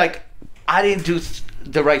looks at me like I didn't do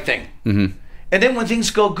the right thing. And then when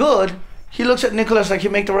things go good, he looks at Nicholas like he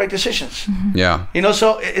make the right decisions. Yeah.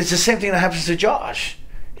 So it's the same thing that happens to Josh.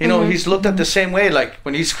 He's looked at the same way. Like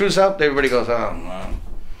when he screws up, everybody goes, "Oh,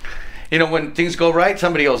 no." When things go right,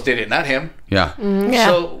 somebody else did it, not him. Yeah.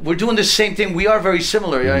 So we're doing the same thing. We are very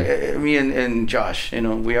similar, me and Josh.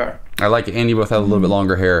 We are. I like it. And you both have a little bit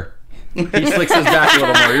longer hair. He slicks his back a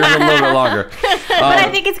little more. Yours a little bit longer. But I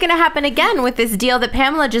think it's going to happen again with this deal that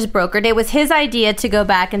Pamela just brokered. It was his idea to go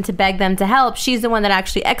back and to beg them to help. She's the one that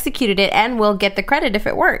actually executed it and will get the credit if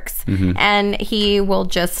it works. And he will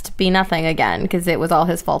just be nothing again because it was all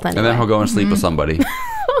his fault anyway. And then he'll go and sleep with somebody.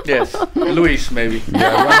 Yes, Luis, maybe.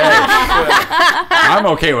 Yeah, well, hey, I'm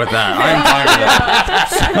okay with that. I'm fine with that.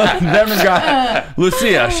 So, then we've got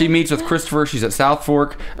Lucia. She meets with Christopher. She's at South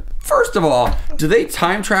Fork. First of all, do they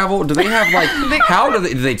time travel? Do they have how do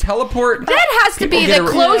they teleport? That has to be People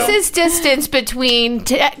the get closest distance between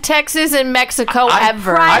Texas and Mexico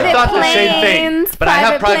ever. I thought the same thing, planes, but I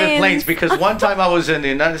have private private planes planes because one time I was in the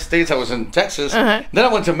United States, I was in Texas, then I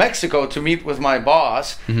went to Mexico to meet with my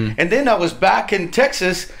boss, and then I was back in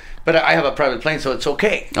Texas, but I have a private plane, so it's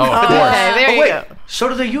okay. Oh, of course. Okay, there you go. So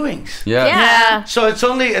do the Ewings. Yeah. So it's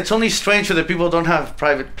only strange that people don't have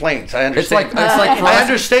private planes. I understand. It's like for I us,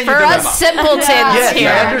 understand For your dilemma. us simpletons Yes, here.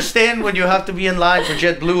 I understand when you have to be in line for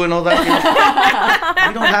JetBlue and all that.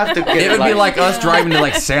 You don't have to get it in would line. be like us driving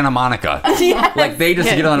to Santa Monica. Like they just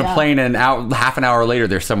get on a plane and half an hour later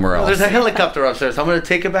they're somewhere else. There's a helicopter upstairs. I'm going to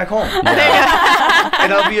take it back home.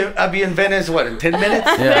 And I'll be in Venice, in 10 minutes?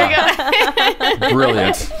 Yeah.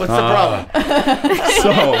 Brilliant. What's the problem?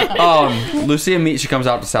 So, Lucia she comes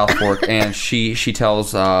out to South Fork and she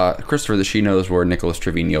tells Christopher that she knows where Nicholas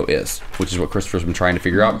Trevino is, which is what Christopher's been trying to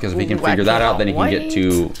figure out, because if he can figure that out, then he can get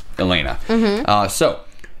to Elena. So,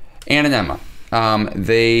 Ann and Emma.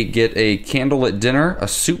 They get a candlelit dinner, a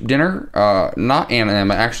soup dinner. Not Ann and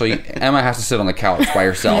Emma. Actually, Emma has to sit on the couch by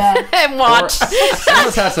herself. And watch.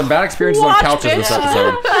 Emma's had some bad experiences on couches this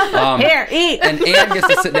episode. Here, eat. And Ann gets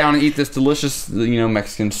to sit down and eat this delicious,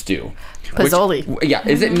 Mexican stew. Pozole.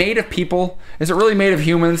 Is it made of people? Is it really made of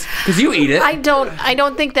humans? Because you eat it. I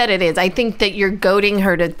don't think that it is. I think that you're goading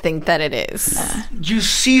her to think that it is. You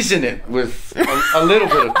season it with a little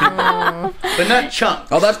bit of people, but not chunks.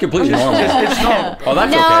 Oh, that's completely normal. It's normal. Oh,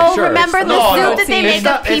 that's No, okay. Sure. remember the No, soup that they it's make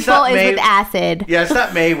not- of it's people not is made- with acid. Yeah, it's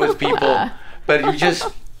not made with people, but you just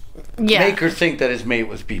make her think that it's made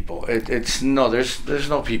with people. It's no, there's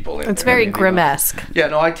no people in It's there. very Grimm-esque. Yeah,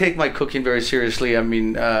 no, I take my cooking very seriously. I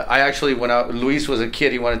mean, I actually, when Luis was a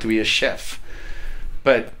kid, he wanted to be a chef,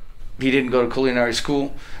 but he didn't go to culinary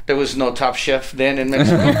school. There was no Top Chef then in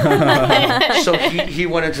Mexico. So he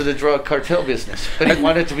went into the drug cartel business, but he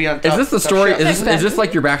wanted to be on top. Is this the story? Is this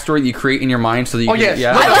like your backstory that you create in your mind so that you yes.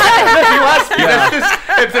 yeah? You ask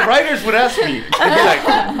me, if the writers would ask me, they'd be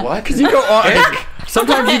like, what? Because you go on.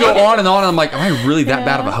 Sometimes you go on and on, and I'm like, am I really that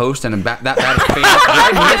bad of a host and that bad of a fan? Did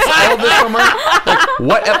I miss all of this somewhere? Like,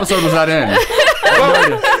 what episode was that in?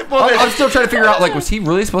 I'm still trying to figure out, like, was he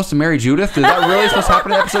really supposed to marry Judith? Is that really supposed to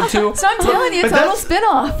happen in episode 2? So I'm telling you, total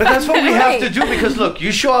spin-off. But that's what we have to do, because look,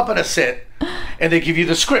 you show up on a set and they give you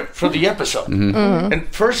the script for the episode. And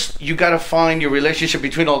first you got to find your relationship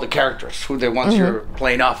between all the characters, who the ones you're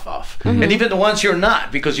playing off of, and even the ones you're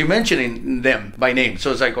not, because you're mentioning them by name.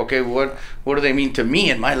 So it's like, okay, what do they mean to me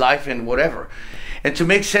in my life and whatever. And to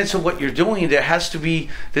make sense of what you're doing, there has to be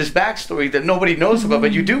this backstory that nobody knows about,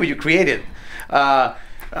 but you do. You create it.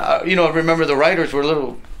 You know, I remember the writers were a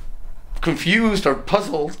little confused or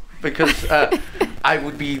puzzled because I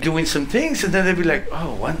would be doing some things, and then they'd be like,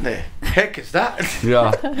 "Oh, what the heck is that?"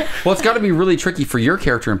 Yeah. Well, it's got to be really tricky for your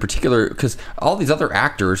character in particular, because all these other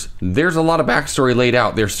actors, there's a lot of backstory laid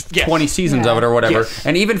out. There's 20 seasons of it or whatever. Yes.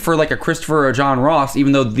 And even for like a Christopher or John Ross,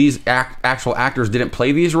 even though these actual actors didn't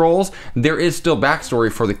play these roles, there is still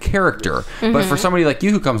backstory for the character. But for somebody like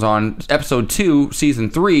you who comes on episode 2,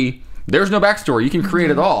 season 3, there's no backstory. You can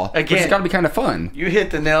create it all. Again, it's got to be kind of fun. You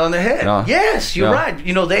hit the nail on the head. Yeah. Yes, you're right.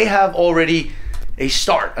 You know, they have already a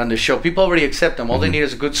start on the show. People already accept them. All they need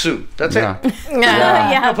is a good suit. That's it.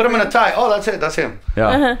 No, put him in a tie. Oh, that's it. That's him.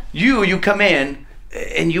 Yeah. You come in,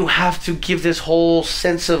 and you have to give this whole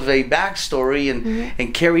sense of a backstory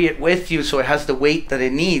and carry it with you, so it has the weight that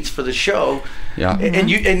it needs for the show. Yeah. And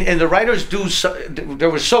you and the writers they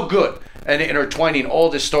were so good and intertwining all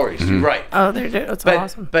the stories. You're right. Oh, it's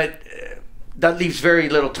awesome. But that leaves very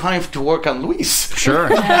little time to work on Luis. Sure.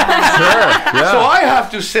 Sure. Yeah. So I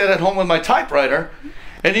have to sit at home with my typewriter.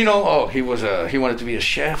 And you know, he wanted to be a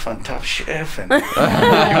chef on Top Chef, and he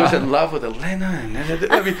was in love with Elena. And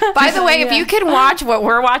I mean, By the way, if you can watch what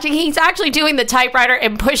we're watching, he's actually doing the typewriter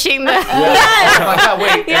and pushing the. Wait,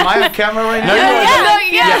 am I on camera right now?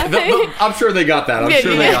 I'm sure they got that. I'm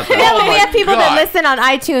sure they got that. Yeah, but we have people that listen on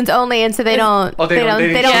iTunes only, and so they don't. They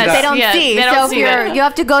don't see. So if you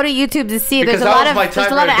have to go to YouTube to see. There's a lot of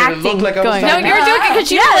acting going on. No, you're doing it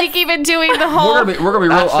because you're like even doing the whole. We're gonna be real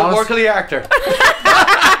That's honest. the work of the actor.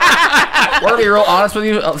 We're gonna be real honest with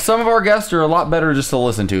you. Some of our guests are a lot better just to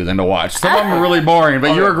listen to than to watch. Some of them are really boring,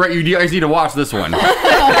 but you're great. You guys need to watch this one.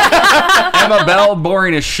 Emma Bell,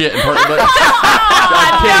 boring as shit. I'm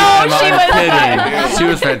kidding. She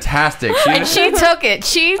was fantastic. She took it.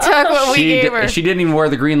 She took what we gave her. She didn't even wear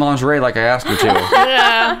the green lingerie like I asked her to.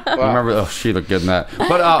 Yeah. Wow. Remember? Oh, she looked good in that.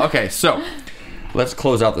 But okay, so. Let's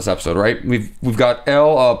close out this episode, right? We've got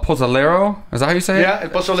El Pozolero. Is that how you say it? Yeah, El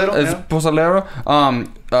Pozolero. It's Pozolero.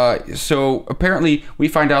 So apparently we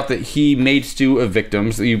find out that he made stew of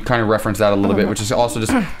victims. You kind of referenced that a little bit, which is also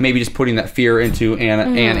just maybe just putting that fear into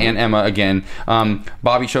Anne and Emma again.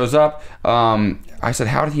 Bobby shows up. I said,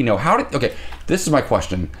 how did he know? Okay, this is my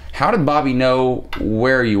question. How did Bobby know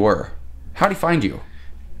where you were? How did he find you?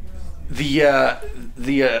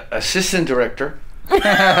 The assistant director went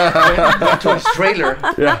to his trailer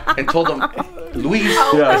and told him, Luis is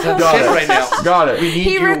on set right now. Got it.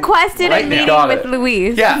 He requested a meeting with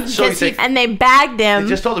Luis. Yeah, so he said, and they bagged him. They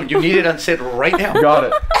just told him, you need it on set right now. Got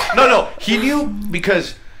it. No, he knew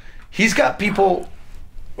because he's got people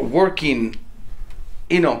working,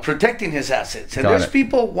 protecting his assets. And there's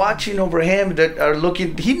people watching over him that are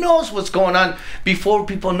looking. He knows what's going on before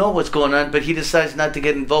people know what's going on, but he decides not to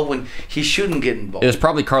get involved when he shouldn't get involved. It was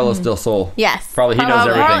probably Carlos Del Sol. Yes. Probably he knows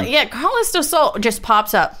everything. Yeah, Carlos Del Sol just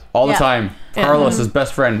pops up. All the time. Carlos, his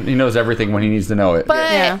best friend, he knows everything when he needs to know it.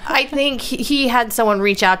 But I think he had someone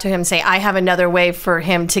reach out to him and say, I have another way for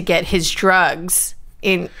him to get his drugs.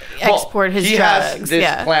 Export his drugs. Has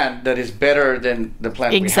this plan that is better than the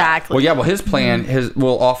plan exactly. We have. Well, his plan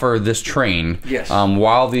will offer this train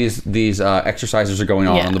while these exercises are going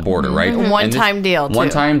on the border, right? One-time deal, too.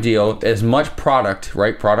 One-time deal. As much product,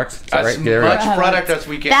 right? Product. As much product as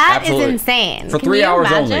we can. That is insane. For 3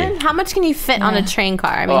 hours only. How much can you fit on a train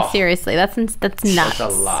car? I mean, seriously, that's nuts. That's a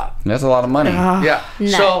lot. That's a lot of money. Yeah.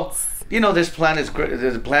 Nuts. So. This plan is great.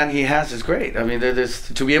 The plan he has is great. I mean,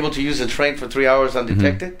 to be able to use a train for 3 hours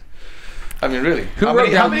undetected. I mean, really. Who wrote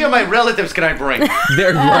How down- many of my relatives can I bring?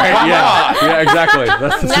 They're right. Yeah, exactly.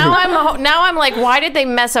 That's the Now I'm like, why did they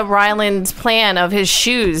mess up Ryland's plan of his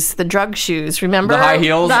shoes, the drug shoes? Remember The high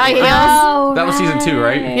heels? The high heels. Oh, That was season 2,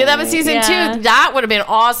 right? Yeah, that was season 2. That would have been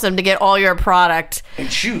awesome to get all your product.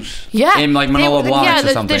 And shoes. Yeah, In, like, Manolo Blahniks or the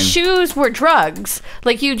something. shoes were drugs.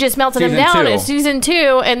 Like you just melted them Season down 2. in season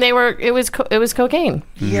 2, and they were. It was cocaine.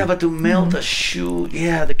 Yeah, but to melt a shoe,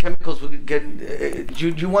 the chemicals would get.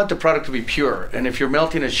 You want the product to be pure, and if you're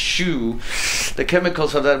melting a shoe, the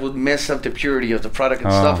chemicals of that would mess up the purity of the product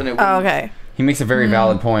and stuff, and it would. Oh, okay. He makes a very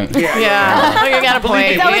valid point. Yeah. Oh, you got a Believe point.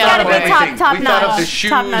 me, It's always we thought gotta of be everything. top We thought of notch. the shoes,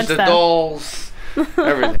 Top notch the stuff. dolls,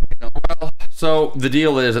 everything. You know? So the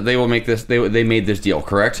deal is that they will make this. They made this deal,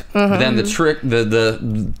 correct? Then the trick,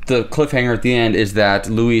 the cliffhanger at the end is that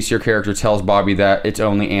Luis, your character, tells Bobby that it's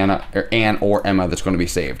only Anne or Emma that's going to be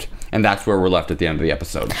saved, and that's where we're left at the end of the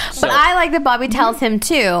episode. So, But I like that Bobby tells him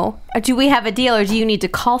too. Do we have a deal, or do you need to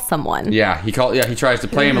call someone? yeah, he tries to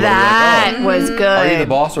play him a little bit. That Like, was oh, good. are you the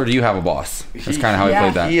boss or do you have a boss? That's kind of how he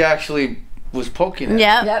played that. He actually was poking it.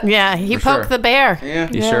 Yep. Yeah, he For poked sure. the bear. Yeah.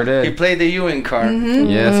 He sure He did. played the Ewing card.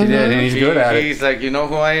 Yes, he did, and he's good at it. He's like, you know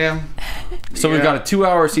who I am? So we've got a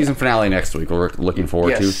 2-hour season finale next week. We're looking forward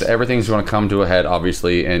Yes. to. Everything's going to come to a head,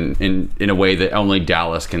 obviously, in a way that only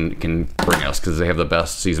Dallas can bring us, because they have the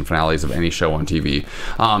best season finales of any show on TV.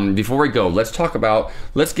 Before we go, let's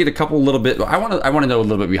get a couple little bit. I want to know a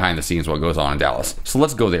little bit behind the scenes what goes on in Dallas. So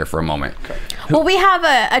let's go there for a moment. Okay. Well, we have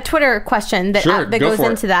a Twitter question that Sure, that go goes for it.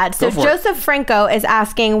 into that. So Go for it. Joseph Franco is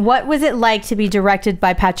asking, what was it like to be directed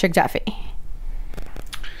by Patrick Duffy?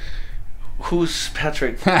 Who's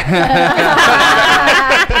Patrick?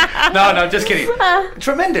 No, just kidding.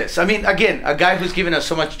 Tremendous. I mean, again, a guy who's given us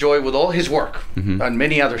so much joy with all his work on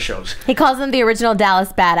many other shows. He calls him the original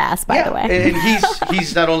Dallas badass, by the way. And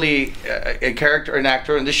he's not only a character, an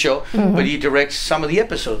actor in the show, but he directs some of the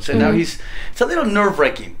episodes. And now it's a little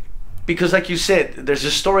nerve-wracking because, like you said, there's a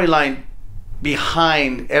storyline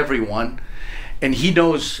behind everyone, and he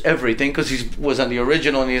knows everything because he was on the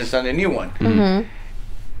original and he's on the new one.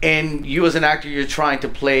 And you as an actor, you're trying to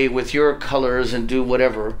play with your colors and do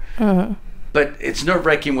whatever. But it's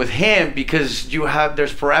nerve-wracking with him because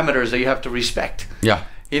there's parameters that you have to respect. Yeah.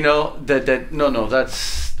 You know,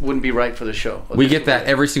 that's wouldn't be right for the show. We get that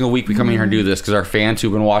every single week we come in here and do this because our fans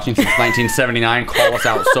who've been watching since 1979 call us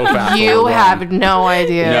out so fast. You have no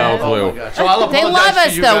idea. No Oh clue. my God. So I'll They apologize love to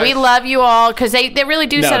us you though. guys. We love you all because they really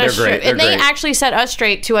do No, set they're us great. straight, and They're they great. actually set us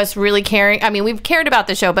straight to us really caring. I mean, we've cared about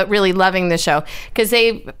the show, but really loving the show because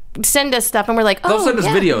they send us stuff and we're like, They'll oh, send us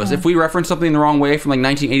yeah. videos. If we reference something the wrong way from like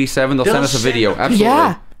 1987, they'll send us a video. Absolutely.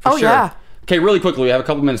 Yeah. For Oh, sure. yeah. Okay, really quickly, we have a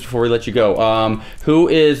couple minutes before we let you go.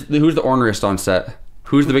 Who's the orneriest on set?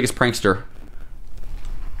 Who's the biggest prankster?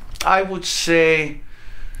 I would say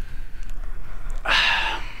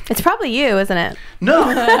It's probably you, isn't it?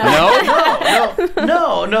 no.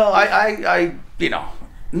 No?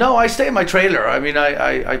 No. I stay in my trailer. I mean,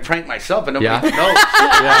 I prank myself and nobody knows.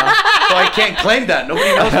 Yeah. So I can't claim that. Nobody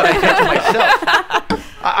knows what I did to myself.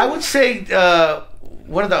 I would say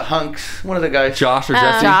one of the hunks, one of the guys. Josh or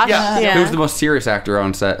Jesse? Josh. Yeah. Who's the most serious actor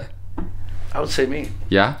on set? I would say me.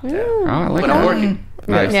 Yeah? Oh, I like When that. I'm working.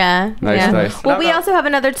 Nice. Yeah. Nice, yeah. nice. Well, No, we no. also have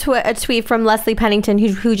another a tweet from Leslie Pennington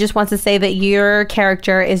who just wants to say that your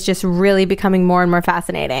character is just really becoming more and more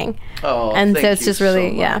fascinating. Oh, And so thank it's you just really,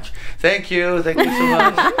 so yeah. much. Thank you so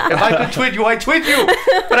much. If I could tweet you, I tweet you,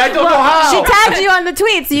 but I don't know how. She tagged you on the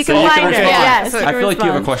tweet, so you So can you can find her. respond. Yes, I feel like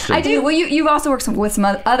you have a question. I do. Well, you've also worked with some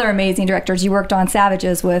other amazing directors. You worked on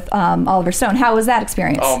Savages with Oliver Stone. How was that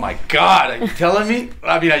experience? Oh my God! Are you telling me?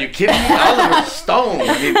 I mean, are you kidding me? Oliver Stone.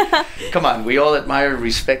 I mean, come on. We all admire and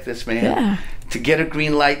respect this man. Yeah. To get a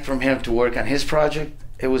green light from him to work on his project,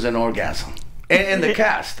 it was an orgasm. And the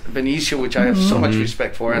cast, Benicio, which I have so much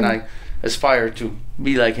respect for, and I aspire to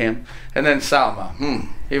be like him. And then Salma.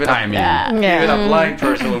 Even I mean, even a blind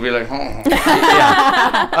person would be like,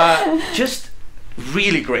 just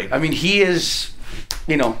really great. I mean, he is,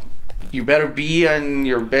 you better be on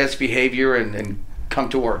your best behavior and come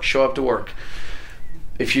to work, show up to work.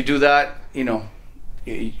 If you do that,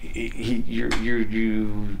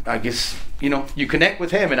 I guess, you connect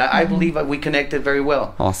with him, and I believe that we connected very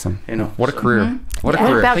well. awesome. What a so- career. What a Yeah.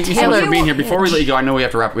 career. About Thank you so Taylor. much for being here. Before we let you go, I know we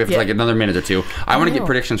have to wrap. We have Yeah. like another minute or two. I want to get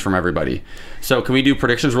predictions from everybody. So can we do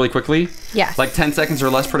predictions really quickly? Yes. Like 10 seconds or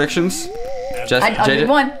less predictions? Just, I'll do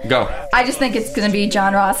one. Go. I just think it's going to be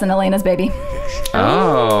John Ross and Elena's baby.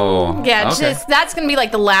 Oh. Yeah, it's okay. just that's gonna be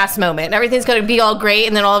like the last moment. Everything's gonna be all great,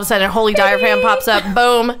 and then all of a sudden, a holy diaphragm pops up.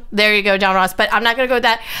 Boom! There you go, John Ross. But I'm not gonna go with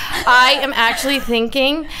that. I am actually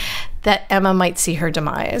thinking that Emma might see her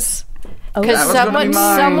demise. because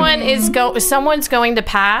someone's going to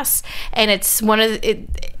pass, and it's one of the,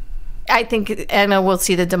 I think Emma will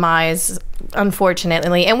see the demise,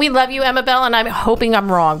 unfortunately. And we love you, Emma Bell, and I'm hoping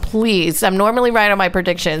I'm wrong. Please, I'm normally right on my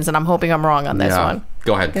predictions, and I'm hoping I'm wrong on this one.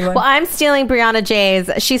 Go ahead. Well, I'm stealing Brianna Jay's.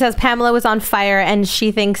 She says Pamela was on fire, and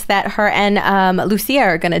she thinks that her and Lucia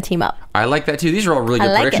are going to team up. I like that too. These are all really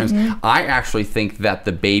good predictions. Mm-hmm. I actually think that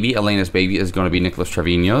the baby, Elena's baby, is going to be Nicholas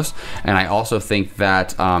Trevino's, and I also think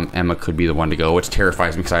that Emma could be the one to go, which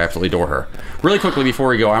terrifies me because I absolutely adore her. Really quickly before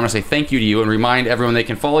we go, I'm going to say thank you to you and remind everyone they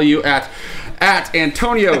can follow you at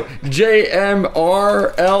Antonio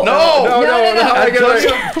JMRL. No.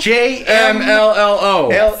 Antonio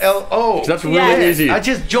JMLLO. LLO. That's really easy. I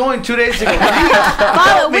just joined 2 days ago.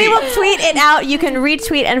 We will tweet it out. You can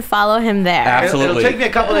retweet and follow him there. Absolutely. It'll take me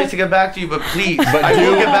a couple days to get back to you, but please, I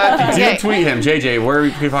will get back to you. Do tweet him, JJ. Where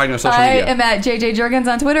can you find him on social media? I am at JJ Jurgens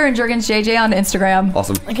on Twitter and Jurgens JJ on Instagram.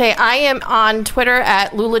 Awesome. Okay, I am on Twitter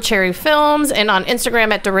at Lula Cherry Films and on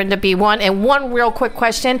Instagram at Dorinda B1. And one real quick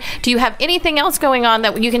question: do you have anything else going on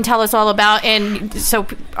that you can tell us all about, and so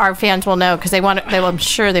our fans will know, because I'm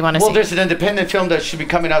sure they want to see? Well, there's an independent film that should be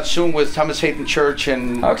coming out soon with Thomas Hayden Church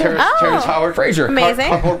and Terrence Howard. Fraser. Amazing.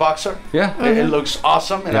 Cardboard Boxer. Yeah. It looks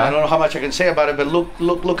awesome, and I don't know how much I can say about it, but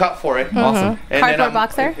look out for it. Awesome. And Cardboard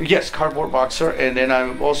Boxer? Yes, Cardboard Boxer. And then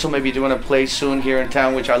I'm also maybe doing a play soon here in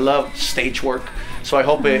town, which I love stage work. So I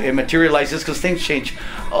hope it materializes, because things change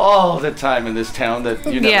all the time in this town that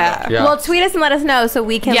you never know. Yeah. Well, tweet us and let us know so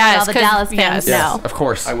we can let all the Dallas fans know. Yes, of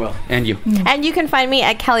course. I will. And you. And you can find me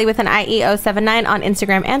at Kellie with an IE079 on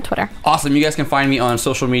Instagram and Twitter. Awesome. You guys can find me on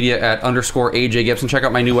social media at _AJ Gibson. Check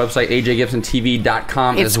out my new website,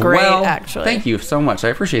 ajgibsontv.com as great, well. actually. Thank you so much. I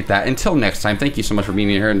appreciate that. Until next time, thank you so much for being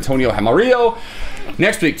here. Antonio Jaramillo.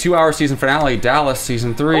 Next week, 2-hour season finale, Dallas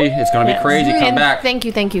season 3. It's going to be crazy. Come back. Thank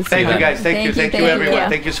you. Thank you, guys. Thank you, everyone.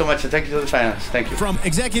 Thank you so much, and thank you to the fans. Thank you. From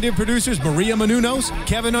executive producers Maria Menounos,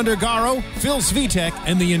 Kevin Undergaro, Phil Svitek,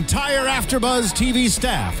 and the entire AfterBuzz TV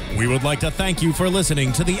staff, we would like to thank you for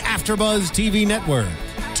listening to the AfterBuzz TV network.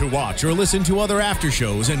 To watch or listen to other after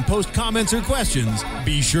shows and post comments or questions,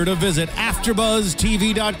 be sure to visit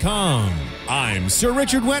AfterBuzzTV.com. I'm Sir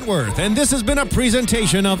Richard Wentworth, and this has been a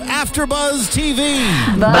presentation of AfterBuzz TV.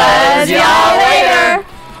 Buzz y'all later!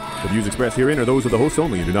 The views expressed herein are those of the hosts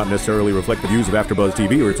only and do not necessarily reflect the views of AfterBuzz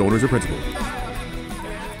TV or its owners or principals.